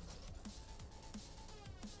we go.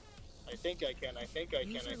 I think I can. I think I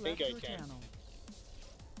can. User I think left I your can. channel.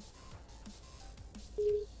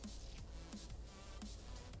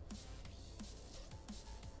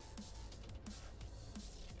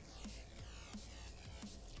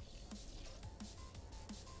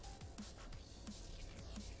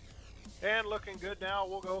 And looking good now,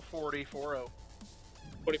 we'll go 40, 4-0.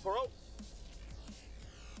 40-40.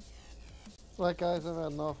 Right, guys, I've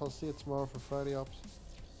had enough. I'll see you tomorrow for Friday ops.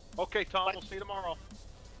 Okay, Tom, we'll see you tomorrow.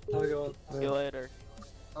 How we going? See you later.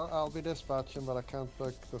 I'll be dispatching, but I can't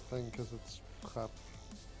book the thing because it's crap.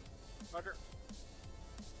 Roger.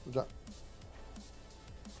 Ja.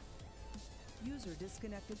 User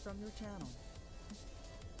disconnected from your channel.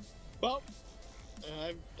 Well,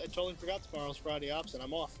 I totally forgot tomorrow's Friday ops, and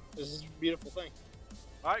I'm off. This is a beautiful thing.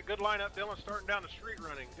 All right, good lineup, Dylan. Starting down the street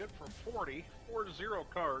running. Good for 40, 4-0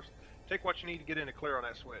 cars. Take what you need to get in to clear on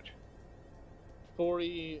that switch.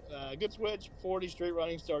 40, good switch, 40 street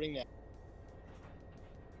running starting now.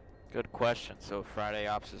 Good question. So Friday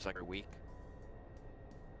ops is like a week?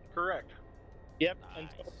 Correct. Yep, Nice.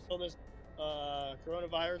 until this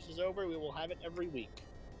coronavirus is over, we will have it every week.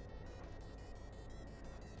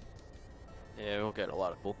 Yeah, we'll get a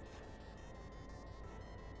lot of people.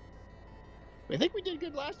 I think we did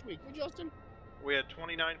good last week, we, Justin? We had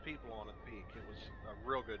 29 people on at peak. It was a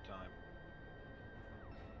real good time.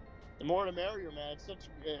 The more the merrier, man. It's such.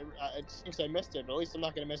 It stinks I missed it, but at least I'm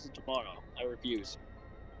not going to miss it tomorrow. I refuse.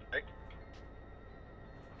 Okay.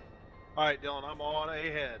 All right, Dylan, I'm on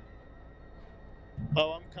ahead.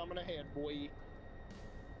 Oh, I'm coming ahead, boy.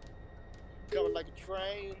 Coming like a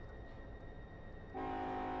train.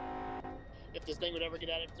 If this thing would ever get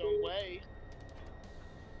out of its own way.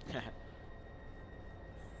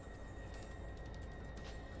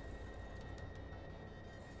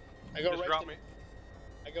 I go Just right drop to. me.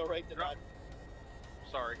 I go right to that.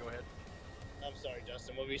 Sorry, go ahead. I'm sorry,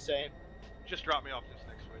 Justin. What were you saying? Just drop me off this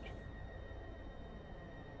next switch.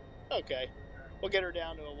 Okay. We'll get her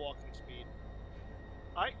down to a walking speed.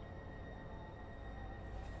 All right.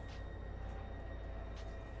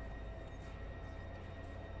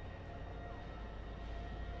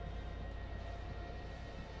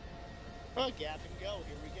 Oh, gap and go.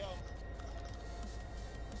 Here we go.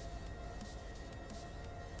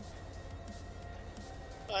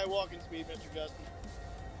 All right, walking speed, Mr. Justin.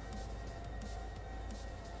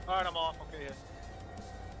 All right, I'm off. Okay,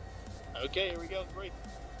 yeah. Okay, here we go. Great.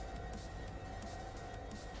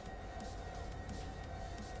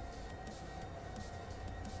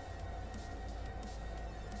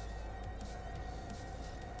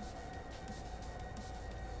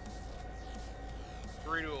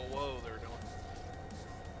 Three to a whoa they're doing.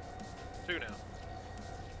 Two now.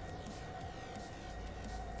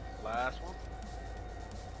 Last one.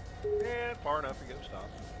 And far enough to get him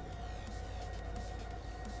stopped.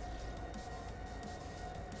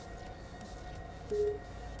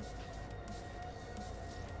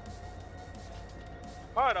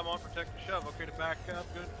 Alright, I'm on protect the shove. Okay to back up.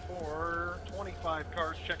 Good for 25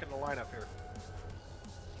 cars checking the lineup here.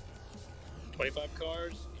 25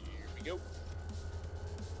 cars. Here we go.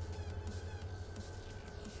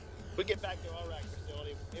 We get back to our rack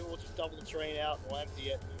facility. Maybe we'll just double the train out and we'll empty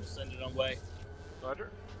it and we'll send it on way. Roger.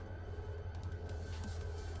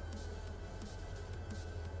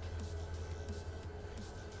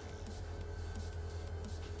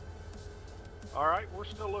 Alright, we're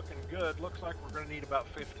still looking good. Looks like we're going to need about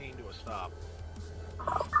 15 to a stop.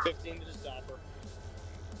 15 to the stopper.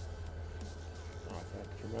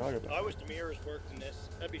 I wish the mirrors worked in this.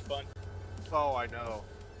 That'd be fun. Oh, I know.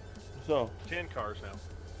 So, 10 cars now.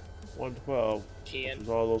 112. 10. Which is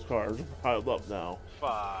all those cars piled up now.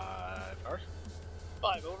 5 cars.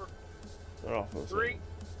 5 over. They're off the 3. same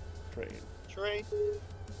train. Train.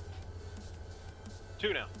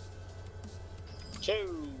 2 now.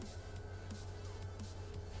 2.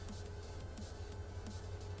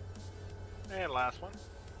 And last one.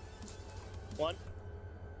 1.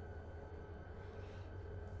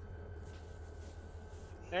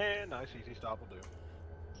 And nice easy stop will do.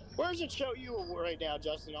 Where does it show you right now,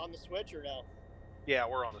 Justin? On the switch or no? Yeah,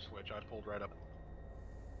 we're on the switch. I pulled right up.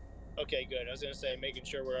 Okay, good. I was going to say, making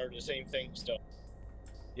sure we're the same thing still.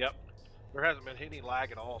 Yep. There hasn't been any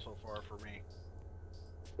lag at all so far for me.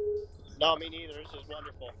 No, me neither. This is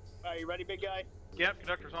wonderful. All right, you ready, big guy? Yep,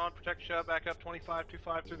 conductor's on. Protect shove. Back up 25,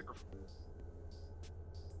 25 through the groove.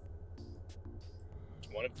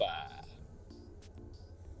 25.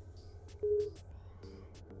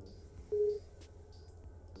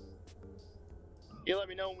 You let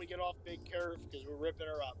me know when we get off Big Curve, because we're ripping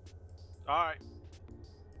her up. Alright.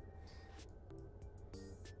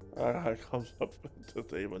 It comes up to the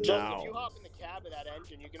table Justin, now. if you hop in the cab of that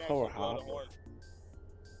engine, you can Oh, actually blow the hop. horn.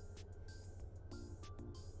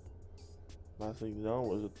 Last thing you know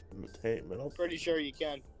was a middle. Pretty sure you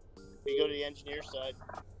can. You go to the engineer side.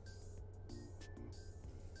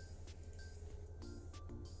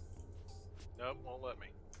 Nope, won't let me.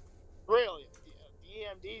 Really? The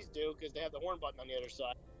EMDs do because they have the horn button on the other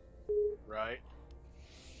side. Right.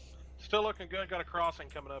 Still looking good. Got a crossing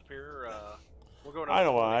coming up here. We'll go I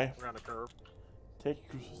know why. around the curve. Take.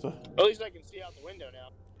 At least I can see out the window now.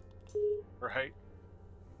 Right.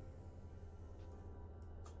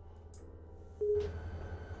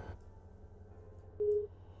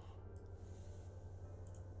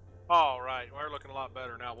 All right, we're looking a lot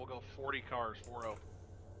better now. We'll go 40 cars, 4-0.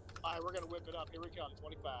 All right, we're gonna whip it up. Here we come,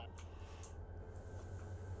 25.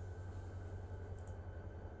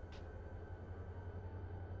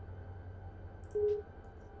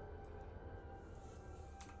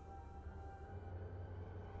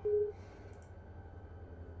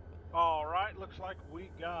 All right, looks like we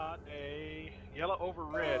got a yellow over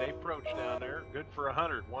red approach down there. Good for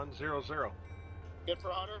 100, 100. Good for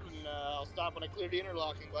 100, and I'll stop when I clear the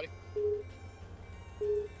interlocking, buddy.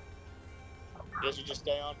 Guess you just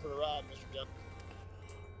stay on for the ride, Mr. Jeff.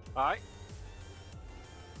 All right.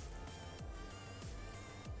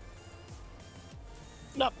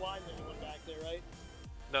 Not blind anyone back there, right?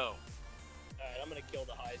 No. All right, I'm gonna kill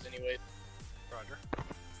the highs anyway. Roger.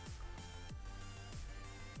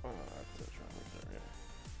 Oh, that's it, right there, yeah.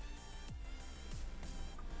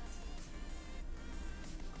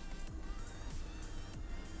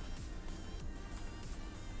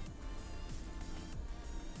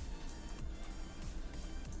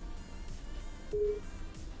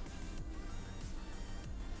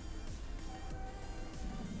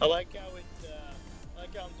 I like how it. I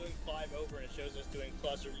like how I'm doing 5 over and it shows us doing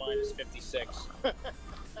plus or minus 56.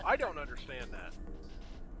 I don't understand that.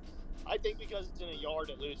 I think because it's in a yard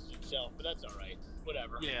it loses itself, but that's all right.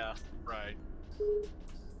 Whatever. Yeah. Right.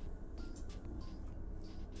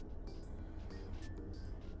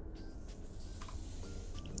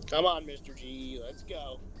 Come on, Mr. G. Let's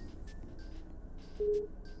go.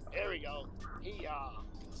 There we go.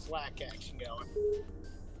 Slack action going.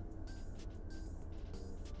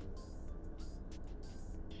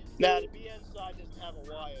 Now, the BN side doesn't have a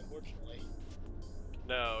Y, unfortunately.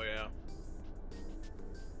 No, yeah.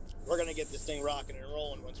 We're going to get this thing rocking and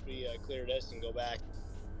rolling once we clear this and go back.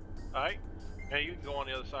 All right. Hey, you can go on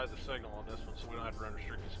the other side of the signal on this one so we don't have to run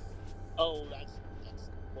restrictions. Oh, that's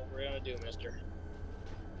what we're going to do, mister.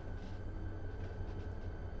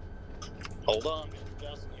 Hold on, Mr.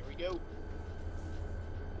 Justin. Here we go.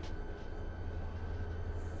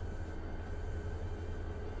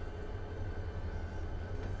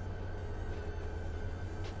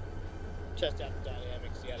 Test out the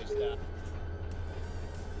dynamics, see how they stop.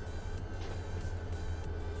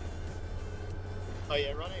 Oh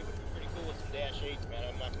yeah, running would be pretty cool with some Dash 8s, man,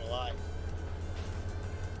 I'm not gonna lie.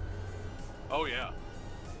 Oh, yeah.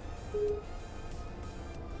 Dude,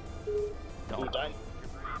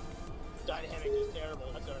 dynamic is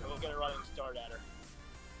terrible. That's alright, we'll get a running start at her.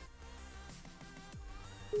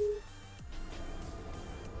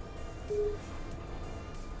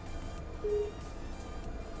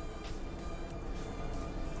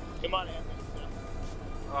 Come on, Anthony.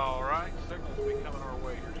 All right, signals will be coming our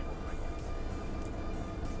way here shortly.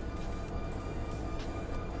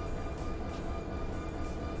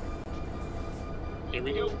 Here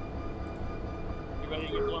we go. You ready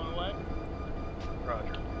to get blown away?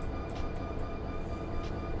 Roger.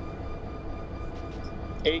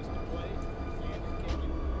 Age to play. Sand is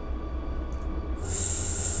kicking.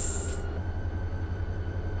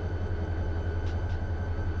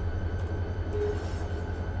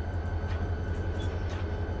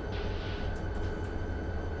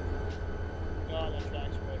 Oh, that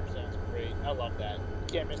traction motor sounds great. I love that.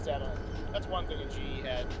 Can't miss that on. That's one thing that GE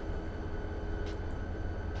had.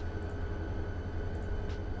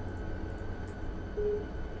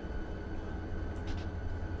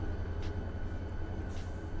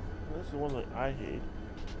 That's the one that I hate.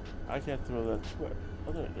 I can't throw that switch.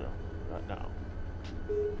 Oh, there you go. Not now.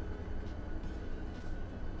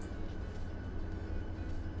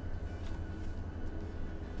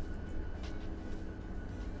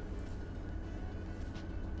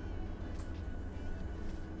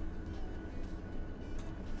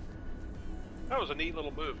 That was a neat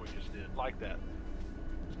little move we just did. Like that.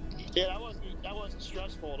 Yeah, that wasn't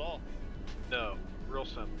stressful at all. No, real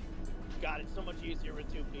simple. God, it's so much easier with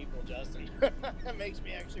 2 people, Justin. That makes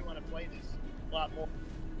me actually want to play this a lot more.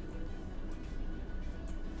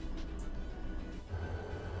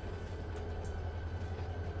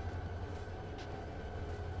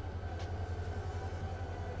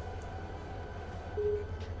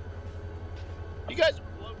 You guys are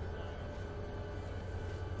floating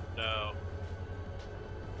now. No.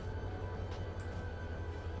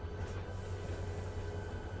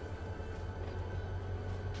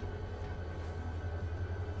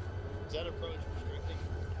 Is that approach restricted?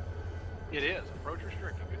 It is. Approach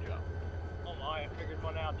restricted. Good job. Oh my, I figured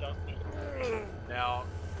one out, Justin. Now,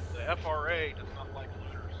 the FRA does not like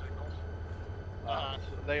lunar signals.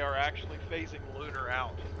 So they are actually phasing lunar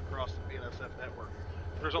out across the BNSF network.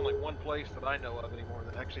 There's only one place that I know of anymore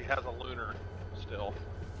that actually has a lunar still.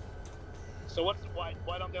 So why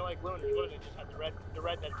don't they like lunars? What do they just have the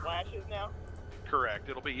red that flashes now? Correct.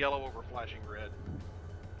 It'll be yellow over flashing red.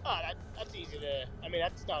 Oh, that's easy to. I mean,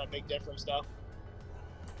 that's not a big difference, though.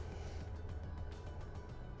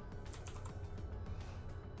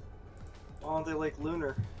 Why don't they like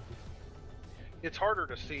lunar? It's harder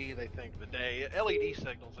to see, they think, the day. LED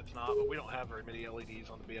signals, it's not, but we don't have very many LEDs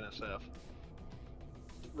on the BNSF.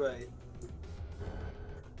 Right.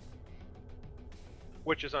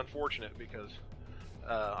 Which is unfortunate because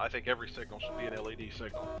I think every signal should be an LED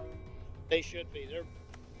signal. They should be. They're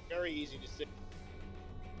very easy to see.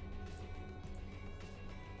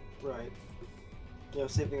 Right. You know,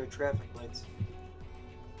 saving your traffic lights.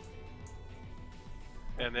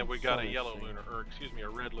 And then we got a yellow lunar, or excuse me, a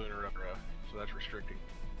red lunar up there, so that's restricting.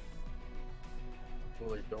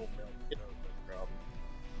 Well, they don't melt. That's the problem.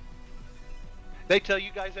 They tell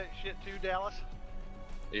you guys that shit too, Dallas?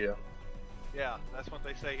 Yeah. Yeah, that's what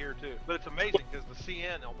they say here too. But it's amazing because the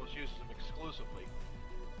CN almost uses them exclusively.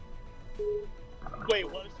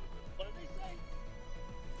 Wait, what did they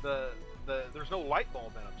say? There's no light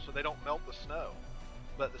bulb in them, so they don't melt the snow.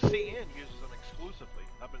 But the CN uses them exclusively,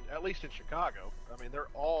 at least in Chicago. I mean, they're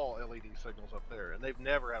all LED signals up there, and they've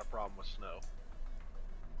never had a problem with snow.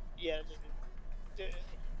 Yeah,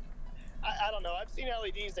 I don't know. I've seen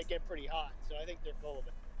LEDs that get pretty hot, so I think they're full of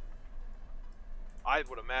it. I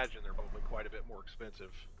would imagine they're probably quite a bit more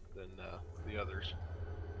expensive than the others.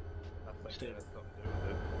 I think that has something to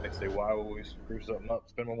do with it. They say, why would we screw something up,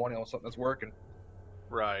 spend more money on something that's working?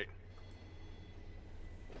 Right.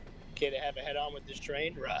 Okay, to have a head-on with this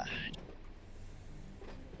train? Right.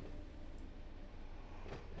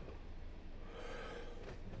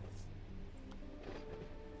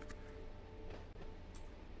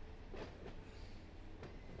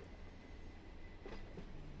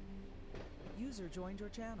 User joined your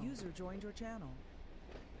channel. User joined your channel.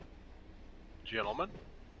 Gentlemen.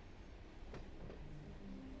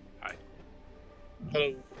 Hi.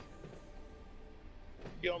 Hello.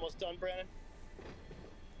 You almost done, Brandon?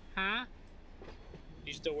 Huh?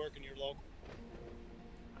 You still working your local?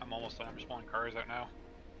 I'm almost done. I'm just pulling cars out now.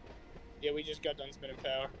 Yeah, we just got done spinning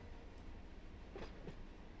power.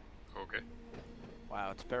 Okay.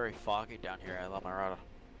 Wow, it's very foggy down here at La Mirada.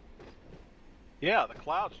 Yeah, the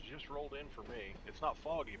clouds just rolled in for me. It's not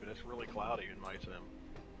foggy, but it's really cloudy in my sim.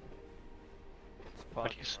 It's Why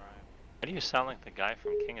foggy, do you sound like the guy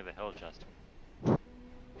from King of the Hill, Justin?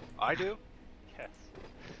 I do? Yes.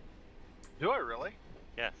 Do I really?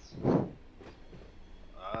 Yes.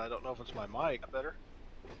 I don't know if it's my mic. Better?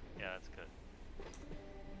 Yeah, that's good.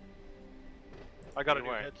 I got a new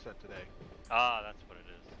Anyway. headset today. Ah, that's what it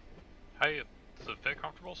is. Hey, does it fit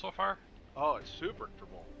comfortable so far? Oh, it's super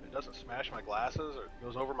comfortable. It doesn't smash my glasses or it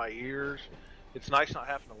goes over my ears. It's nice not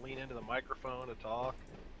having to lean into the microphone to talk.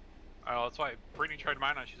 Oh, that's why Brittany tried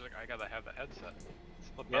mine on. She's like, I gotta have the headset. It's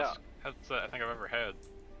the best headset I think I've ever had.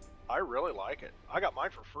 I really like it. I got mine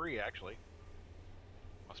for free, actually.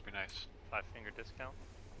 Must be nice. 5-finger discount?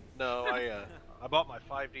 No, I bought my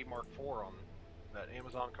 5D Mark IV on that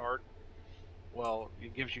Amazon card. Well,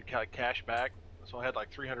 it gives you cash back. So I had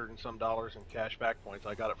like $300 and some in cash back points.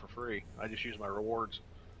 I got it for free. I just used my rewards.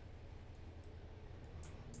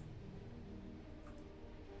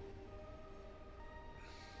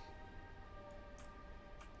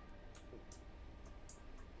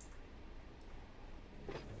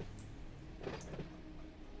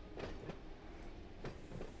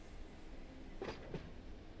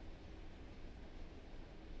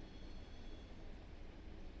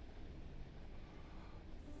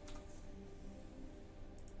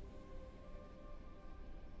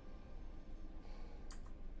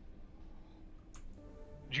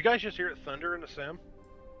 Did you guys just hear it thunder in the sim?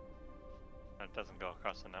 It doesn't go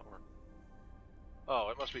across the network. Oh,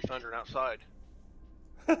 it must be thundering outside.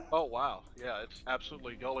 Oh, wow. Yeah, it's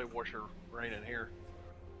absolutely gully washer rain in here.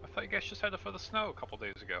 I thought you guys just had a foot of snow a couple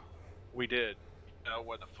days ago. We did. No, it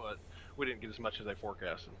wasn't a foot. We didn't get as much as they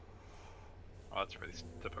forecasted. Oh, that's really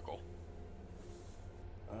typical.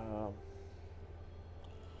 I'm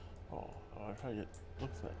trying to look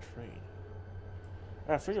at that train.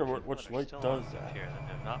 I figure which light Still does on that. Here that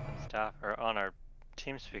have not been staffed, or on our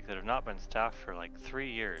TeamSpeak that have not been staffed for like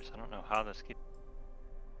 3 years. I don't know how this keeps.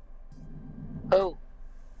 Oh.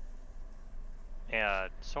 Yeah,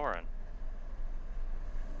 Soren.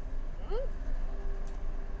 Huh?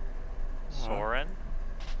 Soren?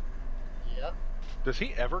 Does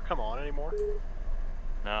he ever come on anymore?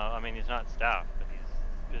 No, I mean he's not staff, but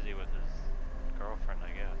he's busy with his girlfriend, I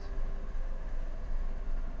guess.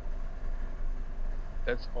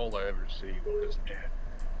 That's all I ever see on his chat.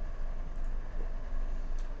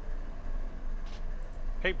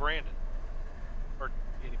 Hey, Brandon, or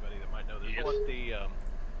anybody that might know this, Yes. what the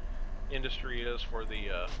industry is for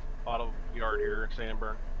the auto yard here in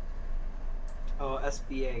Sanborn? Oh,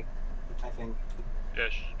 SBA, I think. Yeah,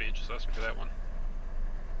 it should be just asking for that one.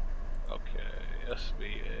 Okay,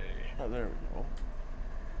 SBA. Oh, there we go.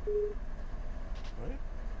 Right?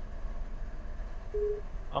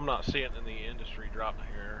 I'm not seeing it in the industry drop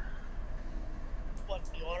here. What,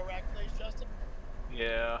 the auto rack place, Justin?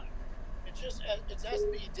 Yeah. It's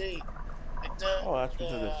SBD. Oh, that's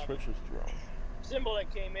because it switches drone. Symbol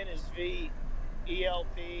that came in is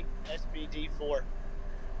VELP SBD4.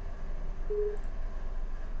 You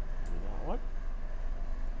know what?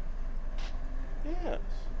 Yes.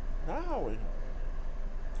 Now we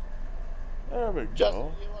have it. There we Justin,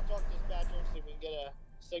 go. you want to talk to dispatcher and see if we can get a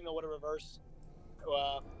signal with a reverse?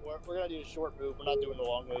 We're going to do a short move. We're not doing the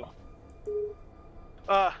long move.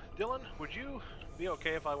 Dylan, would you be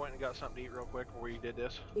okay if I went and got something to eat real quick before you did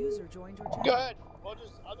this? User joined your channel. Go ahead. I'll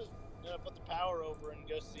just put the power over and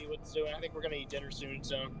go see what it's doing. I think we're going to eat dinner soon,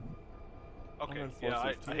 so. Okay, I'm yeah,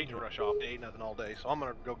 I 4:15 hate to rush off. I ate nothing all day, so I'm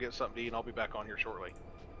going to go get something to eat and I'll be back on here shortly.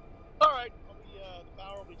 Alright, the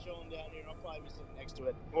power will be chilling down here. I'll probably be sitting next to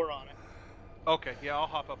it. We're on it. Okay, yeah, I'll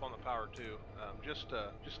hop up on the power too. Just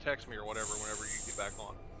text me or whatever whenever you get back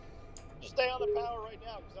on. Just stay on the power right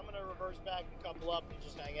now, because I'm going to reverse back and couple up and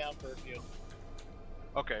just hang out for a few.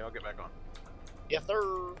 Okay, I'll get back on. Yes, sir.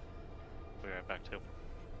 We'll be right back too.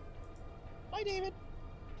 Bye, David.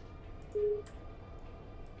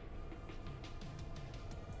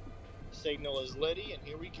 Signal is Liddy, and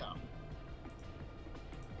here we come.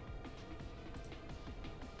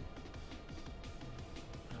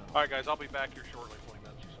 Alright guys, I'll be back here shortly, 20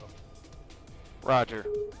 minutes or so. Roger.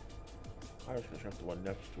 I was gonna check the one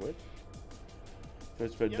next to it. If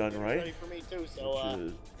it's been done it's right. ready for me too, so Which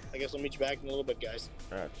is, I guess I'll meet you back in a little bit, guys.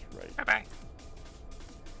 that's right. Bye-bye.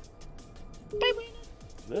 Bye, Brandon.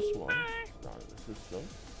 This one is not in the system.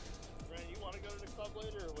 Brandon, you want to go to the club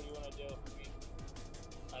later, or what do you want to do? I mean,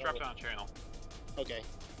 I don't Drop know. down channel. Okay.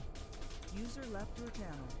 User left your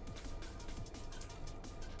channel.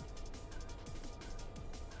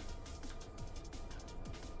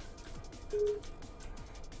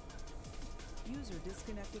 User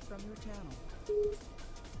disconnected from your channel.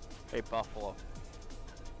 Hey, Buffalo.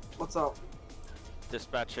 What's up?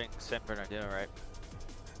 Dispatching San Bernardino, right?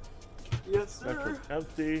 Yes, sir. Metric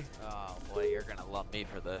empty. Oh boy, you're gonna love me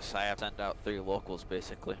for this. I have to send out 3 locals,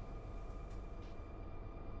 basically.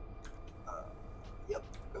 Yep,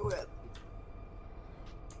 go ahead.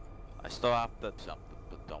 I still have to jump,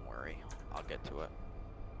 but don't worry. I'll get to it.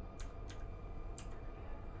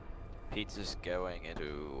 Pizza's going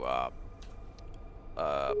into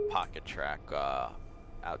pocket track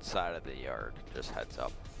outside of the yard. Just heads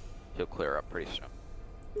up. He'll clear up pretty soon.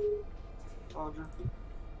 Roger.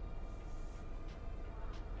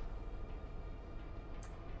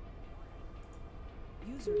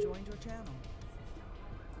 User joined your channel.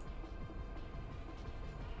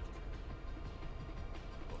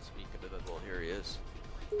 Well, speaking of the, well, here he is.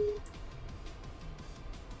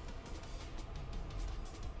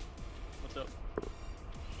 What's up?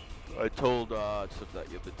 I told Chip that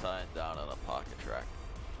you'll be tying down on a pocket track.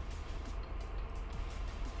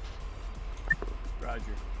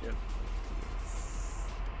 Roger. Yep.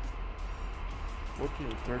 14,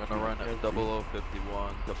 I'm 13. gonna run empty. a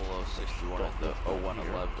 0051, 0061, and the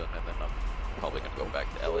 0111, and then I'm probably gonna go back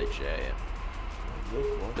to LHA and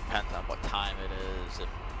This one. depends on what time it is and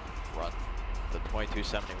run the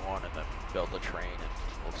 2271 and then build a train and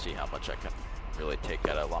we'll see how much I can really take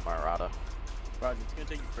out of La Mirada. Roger, it's gonna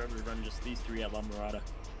take you forever to run just these 3 at La Mirada.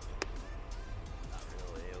 Not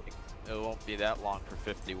really. It won't be that long for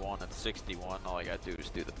 51 and 61. All I gotta do is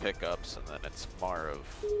do the pickups and then it's more of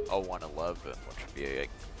 0111, which would be like,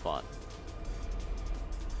 fun.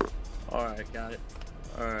 Alright, got it.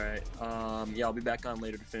 Alright, yeah, I'll be back on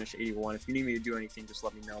later to finish 81. If you need me to do anything, just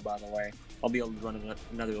let me know, by the way. I'll be able to run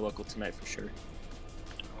another local tonight for sure.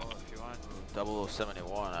 Well, if you want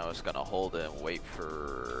 0071, I was gonna hold it and wait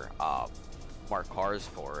for more cars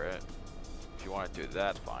for it. If you want to do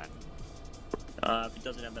that, fine. If it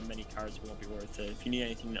doesn't have that many cars, it won't be worth it. If you need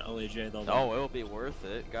anything to LAJ, they'll... No, it'll be worth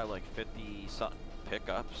it. Got like 50 something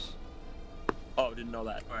pickups. Oh, didn't know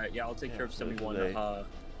that. Alright, yeah, I'll take care of 71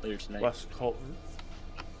 later tonight. West Colton.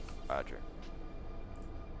 Roger.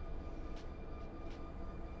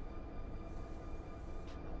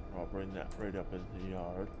 I'll bring that right up into the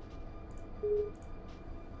yard.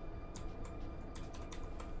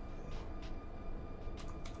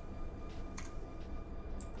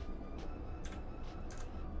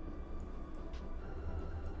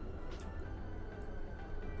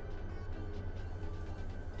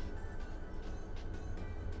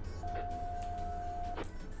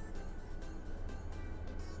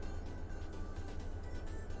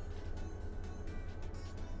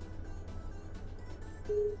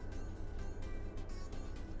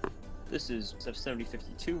 This is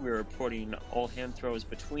SF7052. We're reporting all hand throws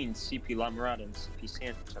between CP La Mirada and CP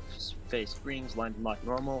Santa Fe Springs, line and lock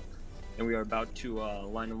normal. And we are about to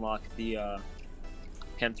line and lock the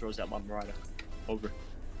hand throws at La Mirada. Over.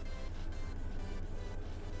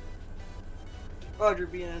 Roger,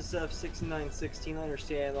 BNSF 6916. I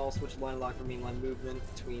understand. I'll switch line lock for mainline movement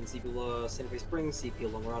between CP Santa Fe Springs,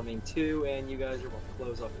 CP La Mirada Main 2, and you guys are about to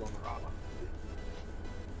close up La Mirada.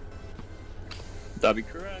 That'll be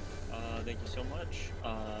correct. Thank you so much.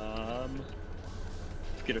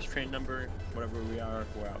 Get us train number, whatever we are,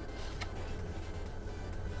 we're out.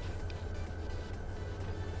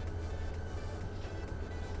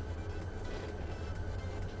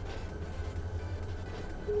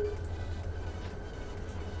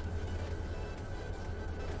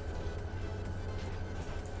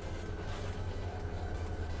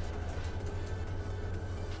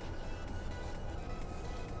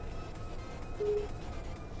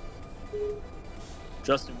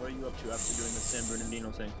 Justin, what are you up to after doing the San Bernardino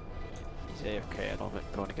thing? He's AFK, I don't think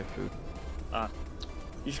going to get food. Ah,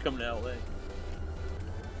 you should come to LA.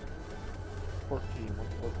 14,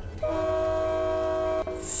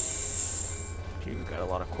 114. Gee, we got a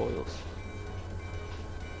lot of coils.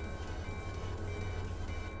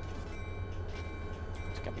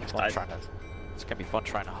 It's gonna be fun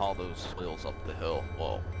trying to haul those wheels up the hill.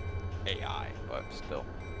 Well, AI, but still.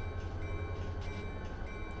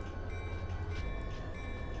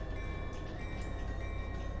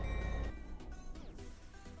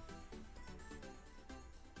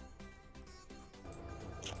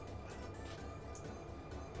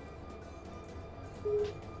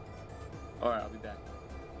 Alright, I'll be back.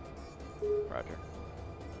 Roger.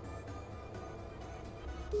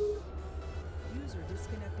 User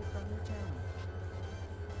disconnected from your channel.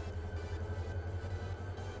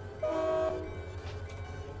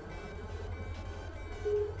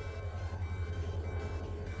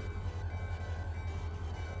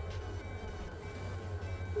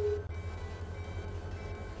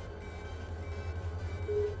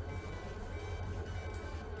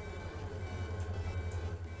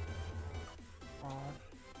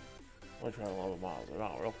 I'm trying 11 miles an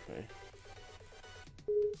hour, okay.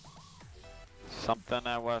 Something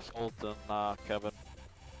at West Colton, Kevin.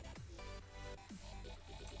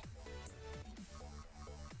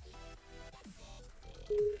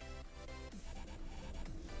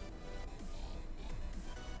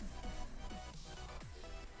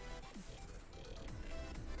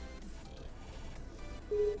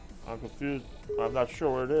 I'm confused. I'm not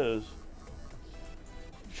sure where it is.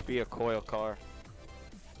 Should be a coil car.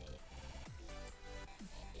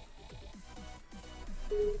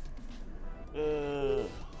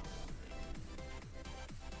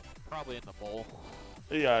 Probably in the bowl.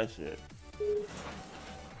 Yeah, I see it.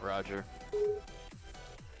 Roger.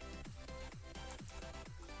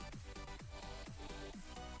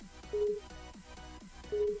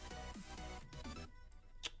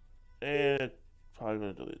 And it's probably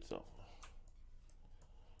going to delete itself.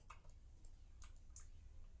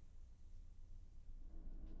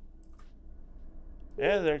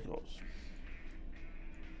 And there it goes.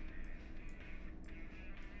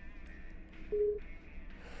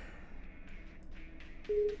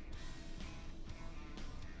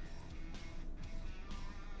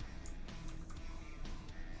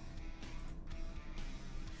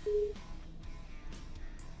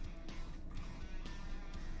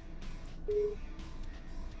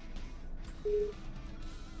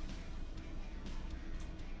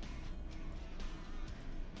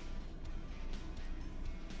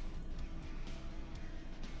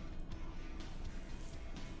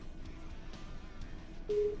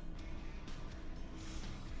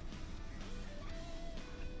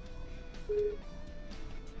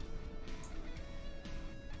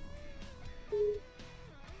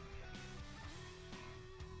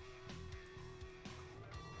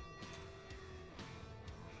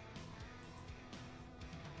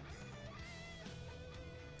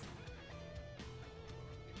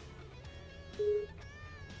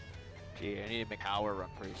 Gee, I need to make power run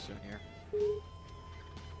pretty soon here.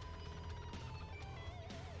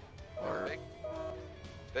 Or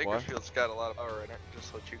Bakersfield's got a lot of power in it,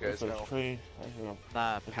 just to let you guys know. Train.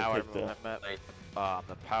 Nah, can power take that. movement, like,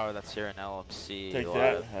 the power that's here in LMC. Take a that.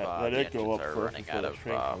 lot of, Let the it go engines up are first running before out the of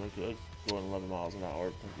train comes. It's going 11 miles an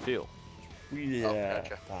hour. fuel. Yeah,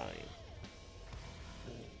 gotcha. fine.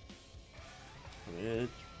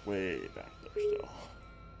 It's way back there still.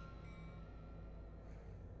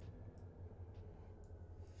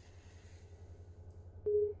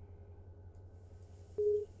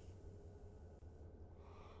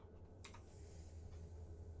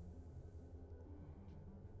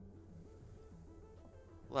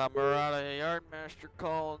 La Mirada Yardmaster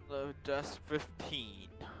calling the desk 15.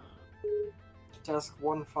 Desk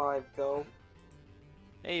 1-5, go.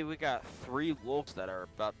 Hey, we got 3 wolves that are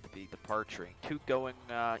about to be departing. 2 going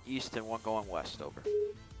east and 1 going west. Over.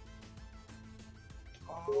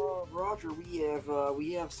 Roger.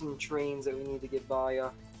 We have some trains that we need to get by.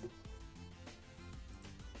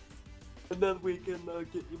 And then we can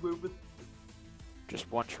get you moving. Just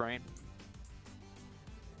 1 train.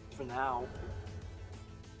 For now.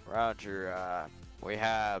 Roger. We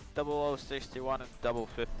have 0061 and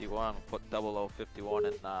 0051. We'll put 0051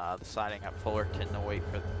 in the siding at Fullerton to wait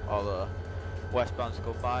for all the westbounds to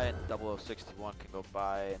go by, and 0061 can go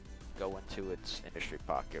by and go into its industry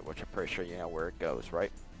pocket, which I'm pretty sure you know where it goes,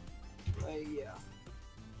 right? Yeah.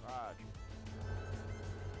 Roger.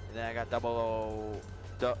 And then I got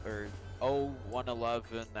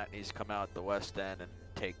 0111 that needs to come out the west end and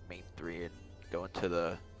take main 3 and go into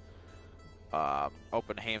the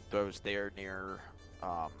open ham throws there near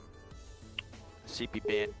CP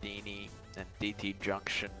Bandini and DT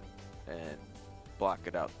Junction and block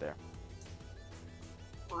it out there.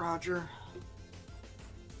 Roger.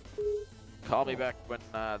 Call me back when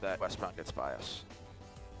that westbound gets by us.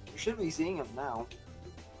 You should be seeing him now.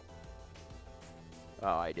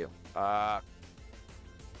 Oh, I do. I'll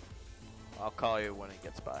call you when it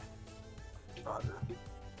gets by. Roger.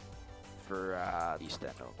 For East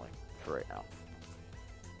End only, for right now.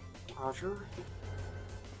 Roger.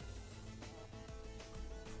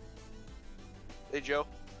 Hey, Joe.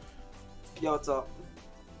 Yo, what's up?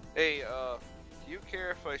 Hey, do you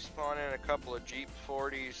care if I spawn in a couple of Jeep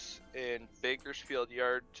 40s in Bakersfield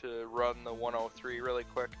Yard to run the 103 really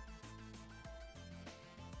quick?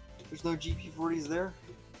 There's no GP40s there?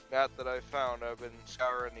 Not that I've found. I've been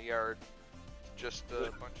scouring the yard. Just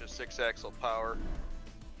a bunch of 6-axle power.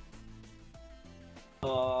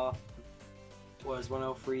 Was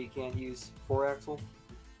 103 you can't use 4-axle?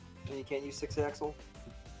 And you can't use 6-axle?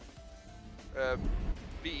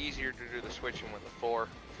 Be easier to do the switching with the 4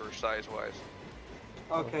 for size-wise.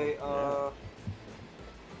 Okay,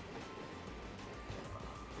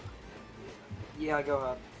 yeah, go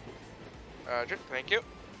ahead. Roger, thank you.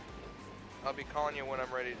 I'll be calling you when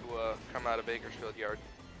I'm ready to come out of Bakersfield Yard.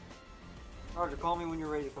 Roger, call me when you're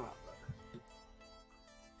ready to come out.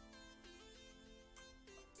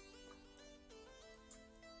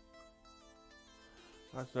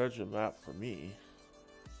 That's the edge of the map for me.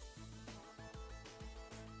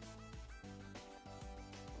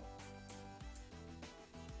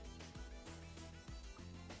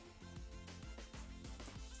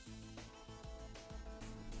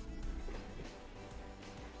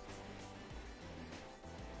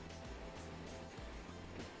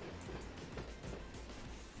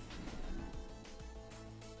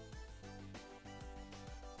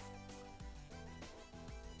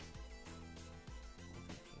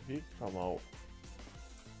 He come out.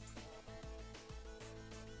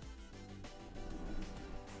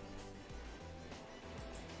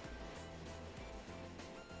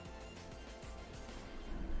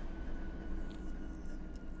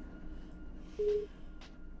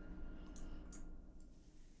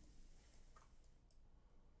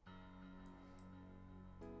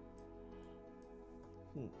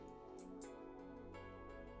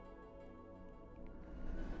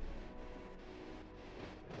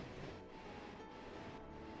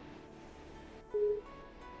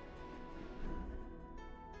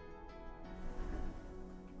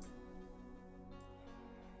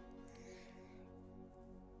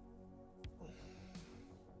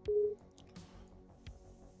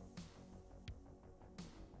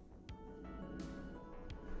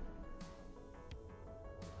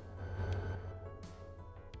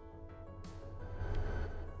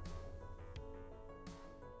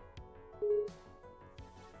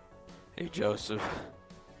 Hey Joseph.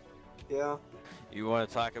 Yeah. You want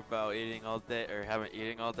to talk about eating all day or haven't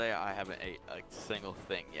eating all day? I haven't ate a single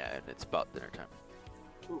thing yet, and it's about dinner time.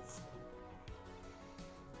 Oof.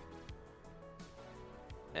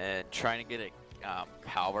 And trying to get a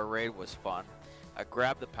power raid was fun. I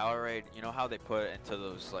grabbed the Powerade. You know how they put it into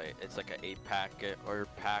those, like, it's like an 8-packet or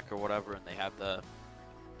pack or whatever, and they have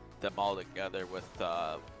them all together with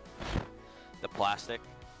the plastic?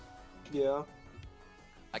 Yeah.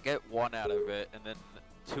 I get one out of it, and then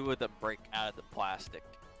 2 of them break out of the plastic.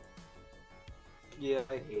 Yeah,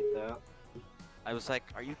 I hate that. I was like,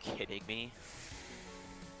 are you kidding me?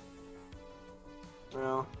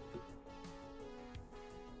 Well.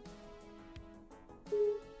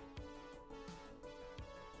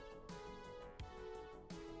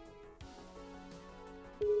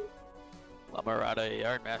 Lamarada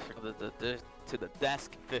Yardmaster to the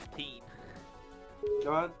desk 15.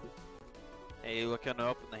 Go ahead. Hey, looking to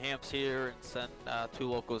open the hams here and send 2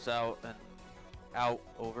 locals out and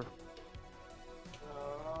over.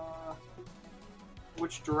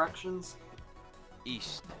 Which directions?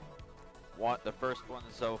 East. The first one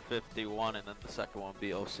is 051 and then the second one will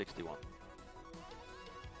be 061.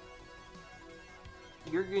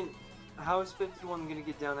 You're gonna. How is 51 gonna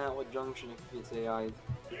get down Outlet Junction if it's AI?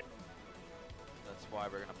 That's why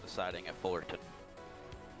we're gonna be deciding at Fullerton.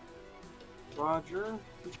 Roger.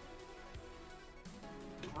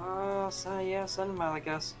 Yeah, send him out, I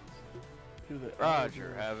guess.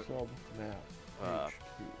 Roger, have sub map.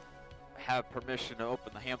 Have permission to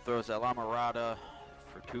open the ham throws at La Mirada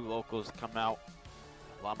for 2 locals to come out.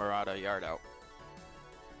 La Mirada yard out.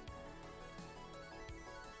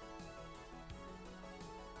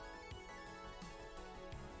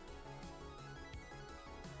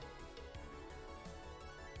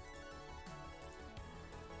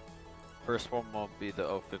 First one won't be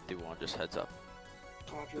the 051, just heads up.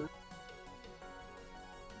 Roger.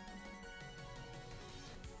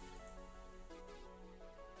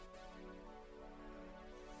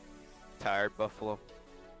 Tired, Buffalo?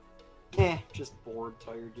 Just bored,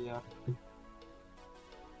 tired, yeah.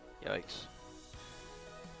 Yikes.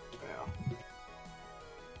 Yeah.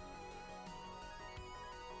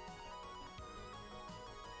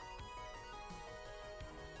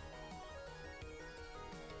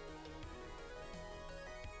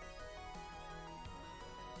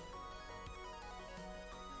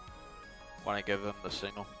 Want to give them the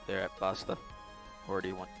signal there at Basta? Or do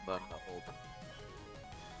you want them to hold?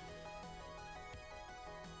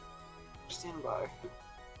 Stand by. Right,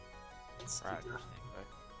 stand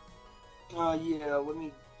yeah, let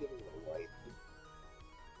me give him the light.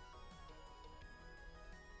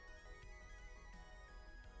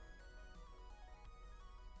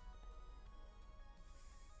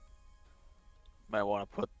 Might want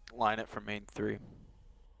to line it for main 3.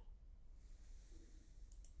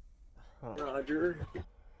 Roger.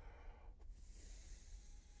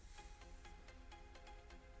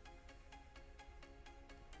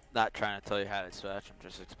 Not trying to tell you how to switch, I'm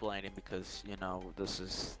just explaining because, you know, this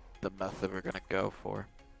is the method we're gonna go for.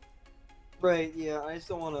 Right, yeah, I just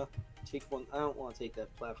don't want to take one. I don't want to take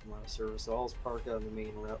that platform out of service, so I'll just park out in the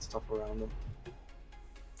main route stuff around them.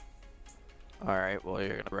 Alright, well,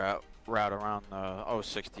 you're gonna route around the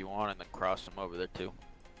 061 and then cross them over there too.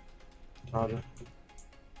 Roger.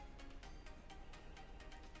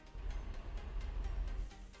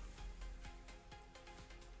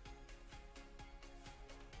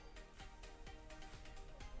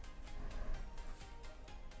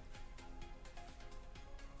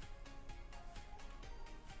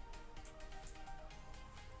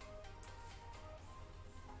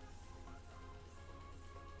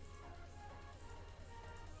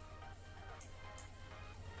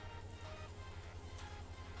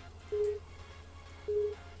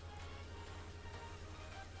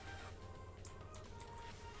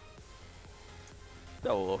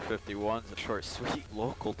 Double 051's a short, sweet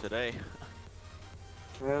local today.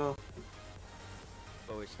 Well.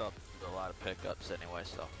 But we still have to do a lot of pickups anyway,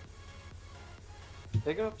 so.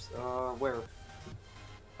 Pickups? Where?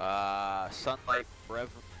 Sunlight,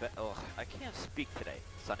 I can't speak today.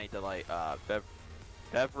 Sunny Delight,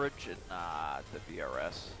 Beverage, and, the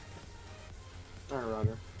VRS. Alright,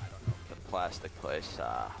 Roger. I don't know the plastic place,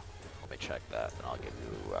 let me check that, and I'll give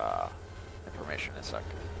you, information in a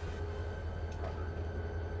second.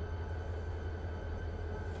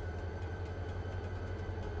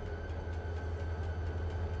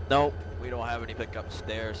 Nope, we don't have any pickups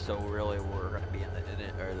there, so really we're going to be in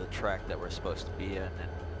the track that we're supposed to be in, and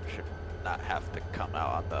should not have to come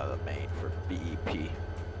out on the main for BEP.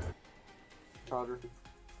 Roger.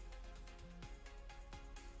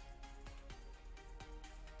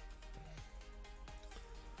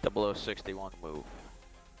 Double 061 move.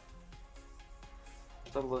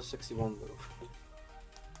 0061 move.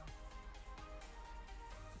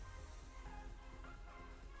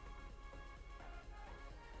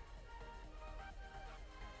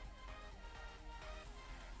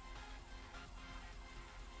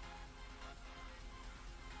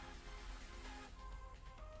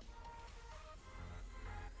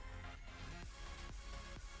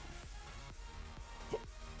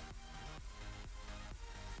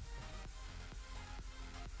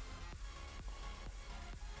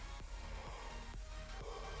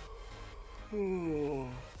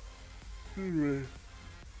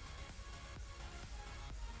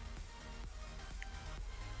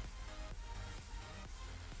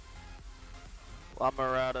 La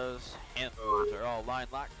Mirada's hand throws are all line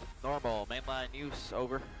locked. Normal mainline use.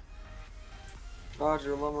 Over.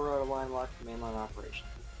 Roger, La Mirada line lock, mainline operation.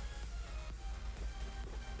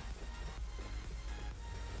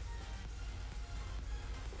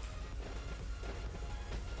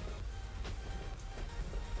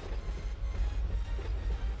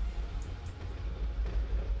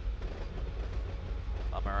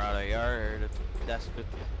 La Mirada yard. Desk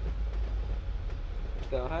 50.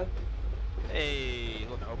 Go ahead. Hey,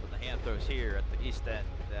 looking to open the hand throws here at the east end.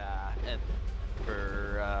 And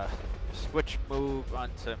for switch move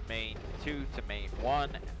onto main 2 to main 1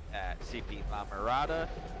 at CP La Mirada,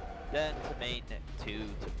 then to main 2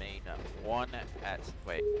 to main 1 at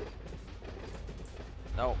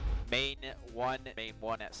main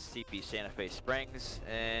 1 at CP Santa Fe Springs,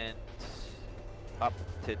 and up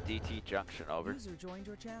to DT Junction. Over. User joined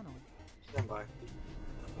your channel. Stand by.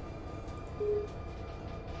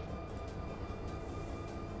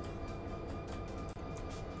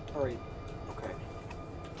 Alright, okay.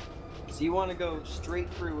 So you want to go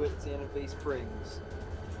straight through at Santa Fe Springs.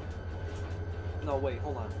 No, wait,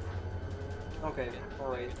 hold on. Okay,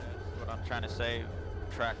 alright. That's what I'm trying to say.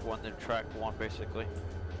 Track 1 to track 1, basically.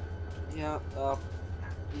 Yeah,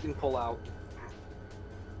 you can pull out.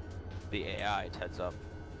 The AI heads up.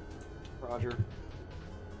 Roger.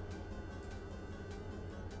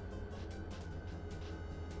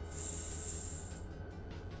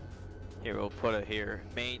 Here, we'll put it here.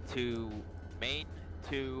 Main 2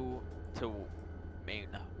 to main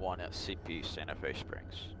 1 at CP Santa Fe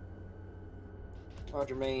Springs.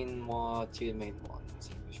 Roger, main 1 to main 1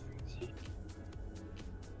 Santa Fe Springs.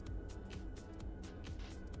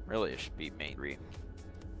 Really, it should be main 3.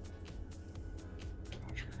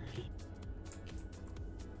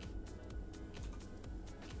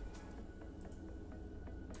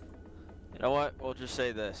 You know what? We'll just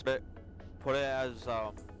say this. But put it as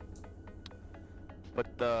put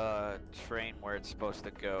the train where it's supposed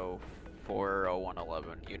to go.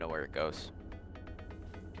 40111. You know where it goes.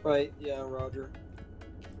 Right. Yeah. Roger.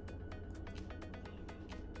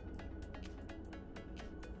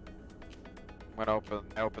 I'm gonna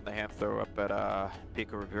open the hand throw up at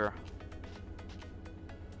Pico Rivera.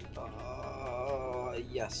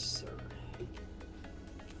 Yes, sir.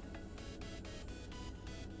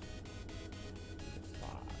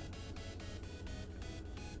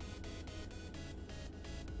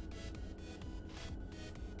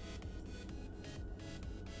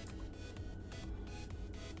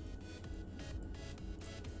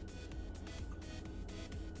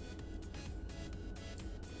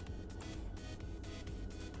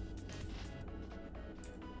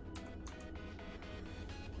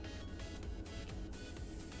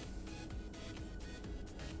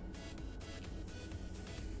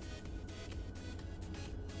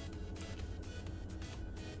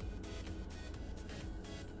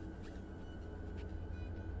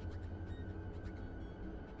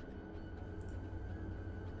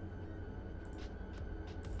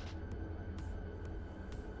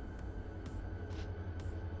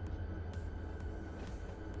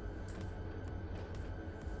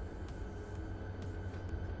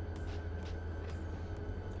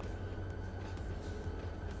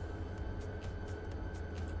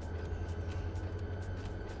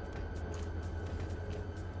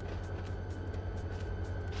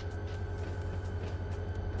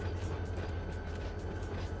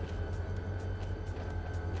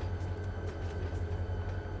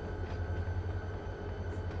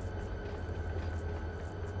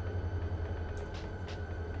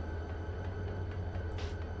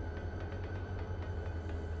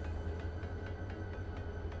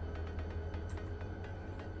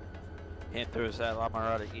 Hand throws at La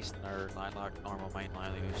Mirada East or line lock, normal main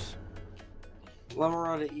line use. La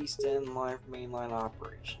Mirada East End live mainline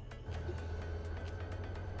operation.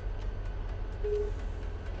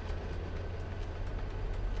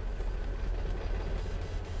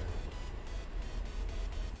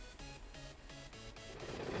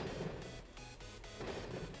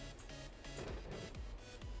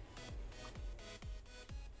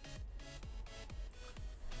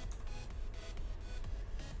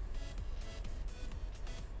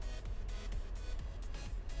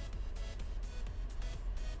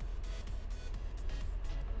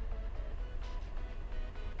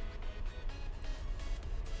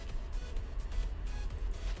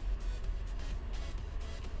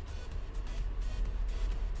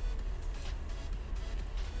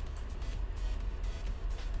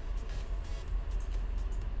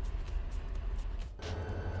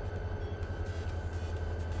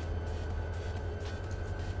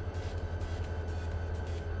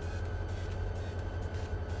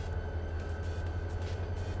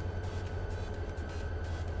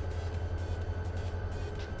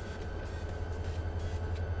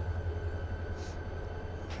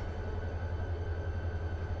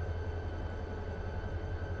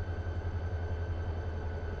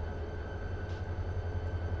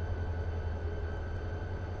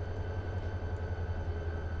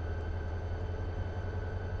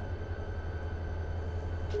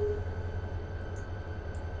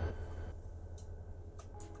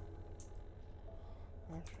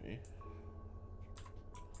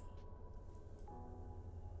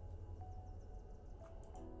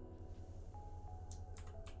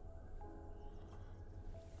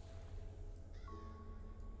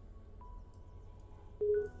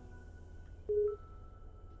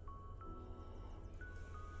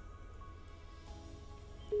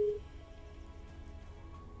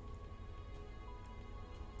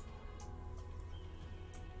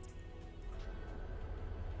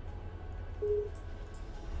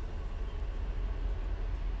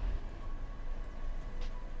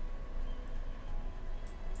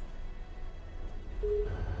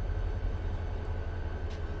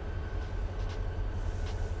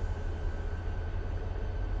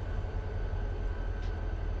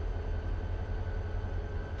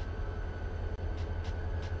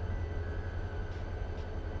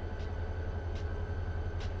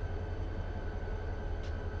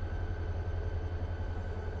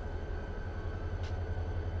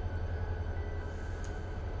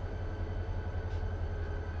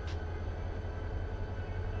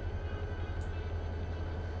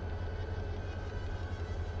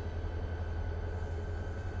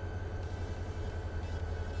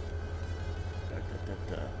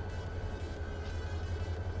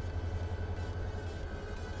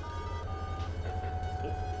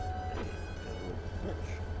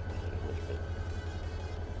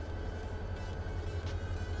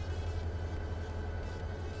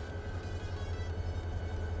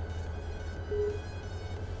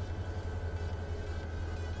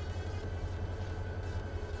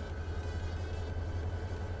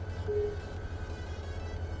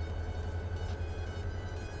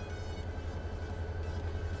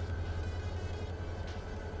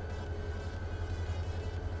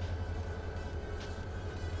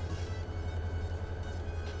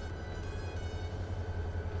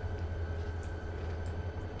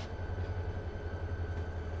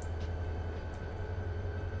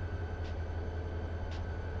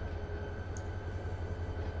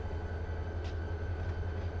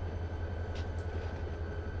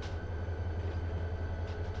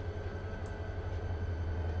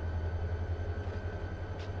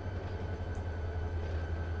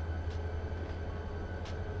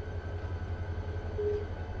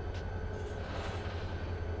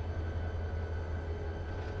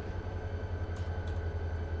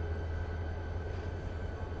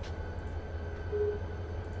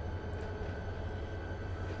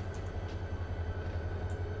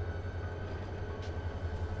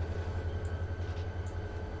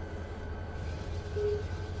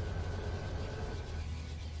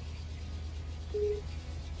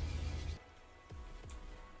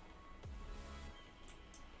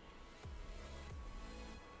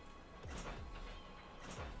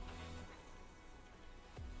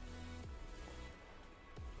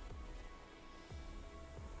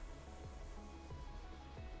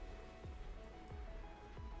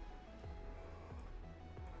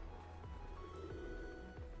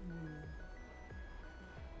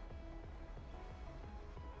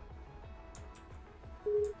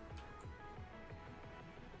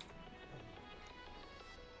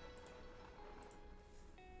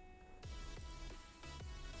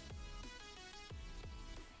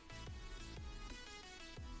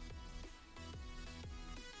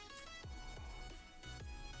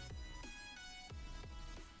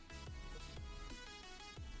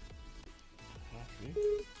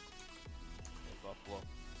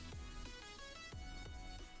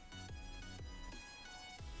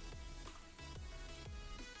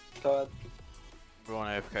 Go ahead. I'm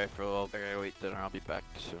going AFK for a little bit. I gotta eat dinner. I'll be back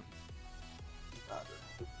soon. Roger.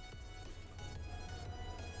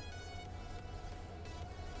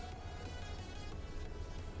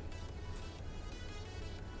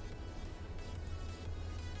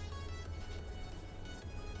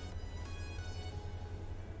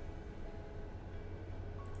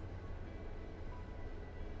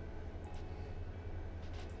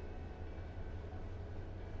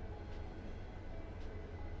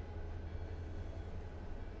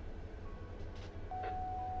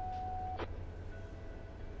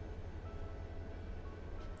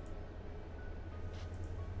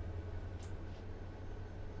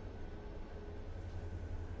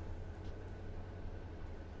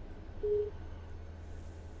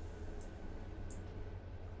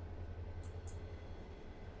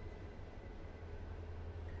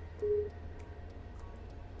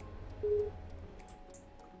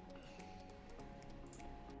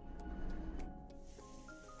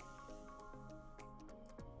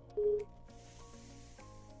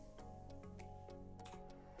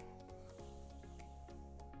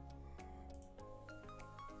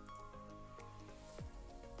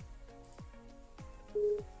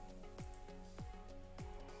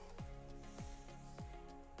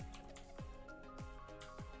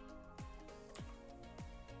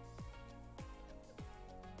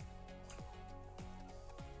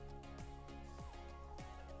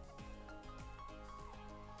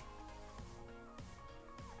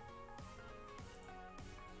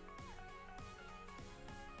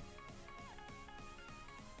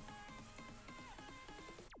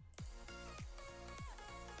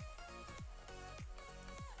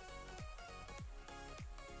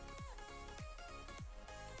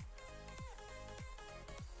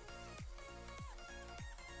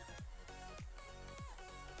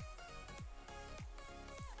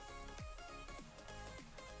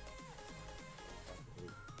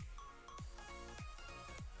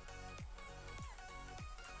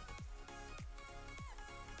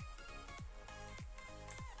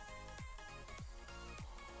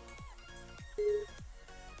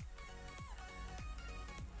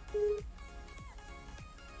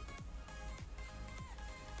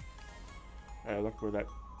 Hey, look where that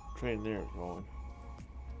train there is going.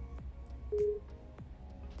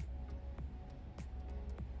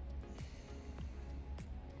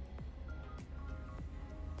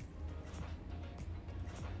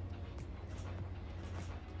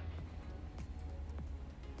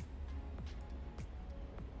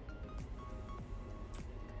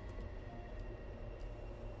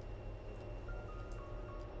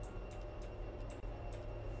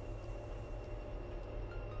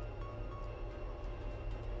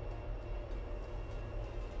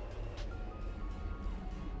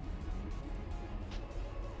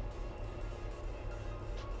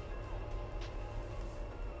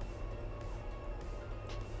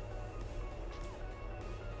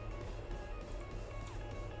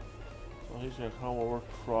 He's gonna come over,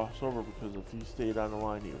 cross over, because if he stayed on the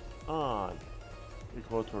line he was on, we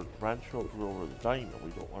go towards Rancho to go over the diamond. We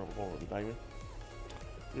don't want to go over the diamond.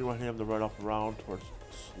 We want him to run up around towards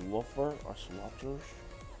Sluffer or Slaughter's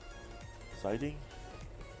sighting.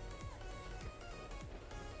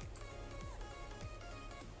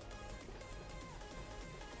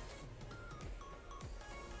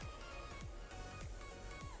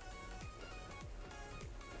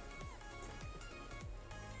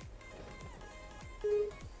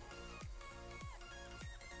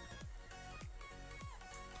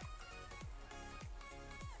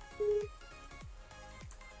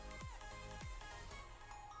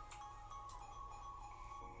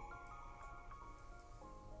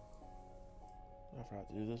 I forgot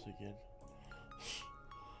to do this again.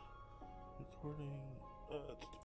 Recording.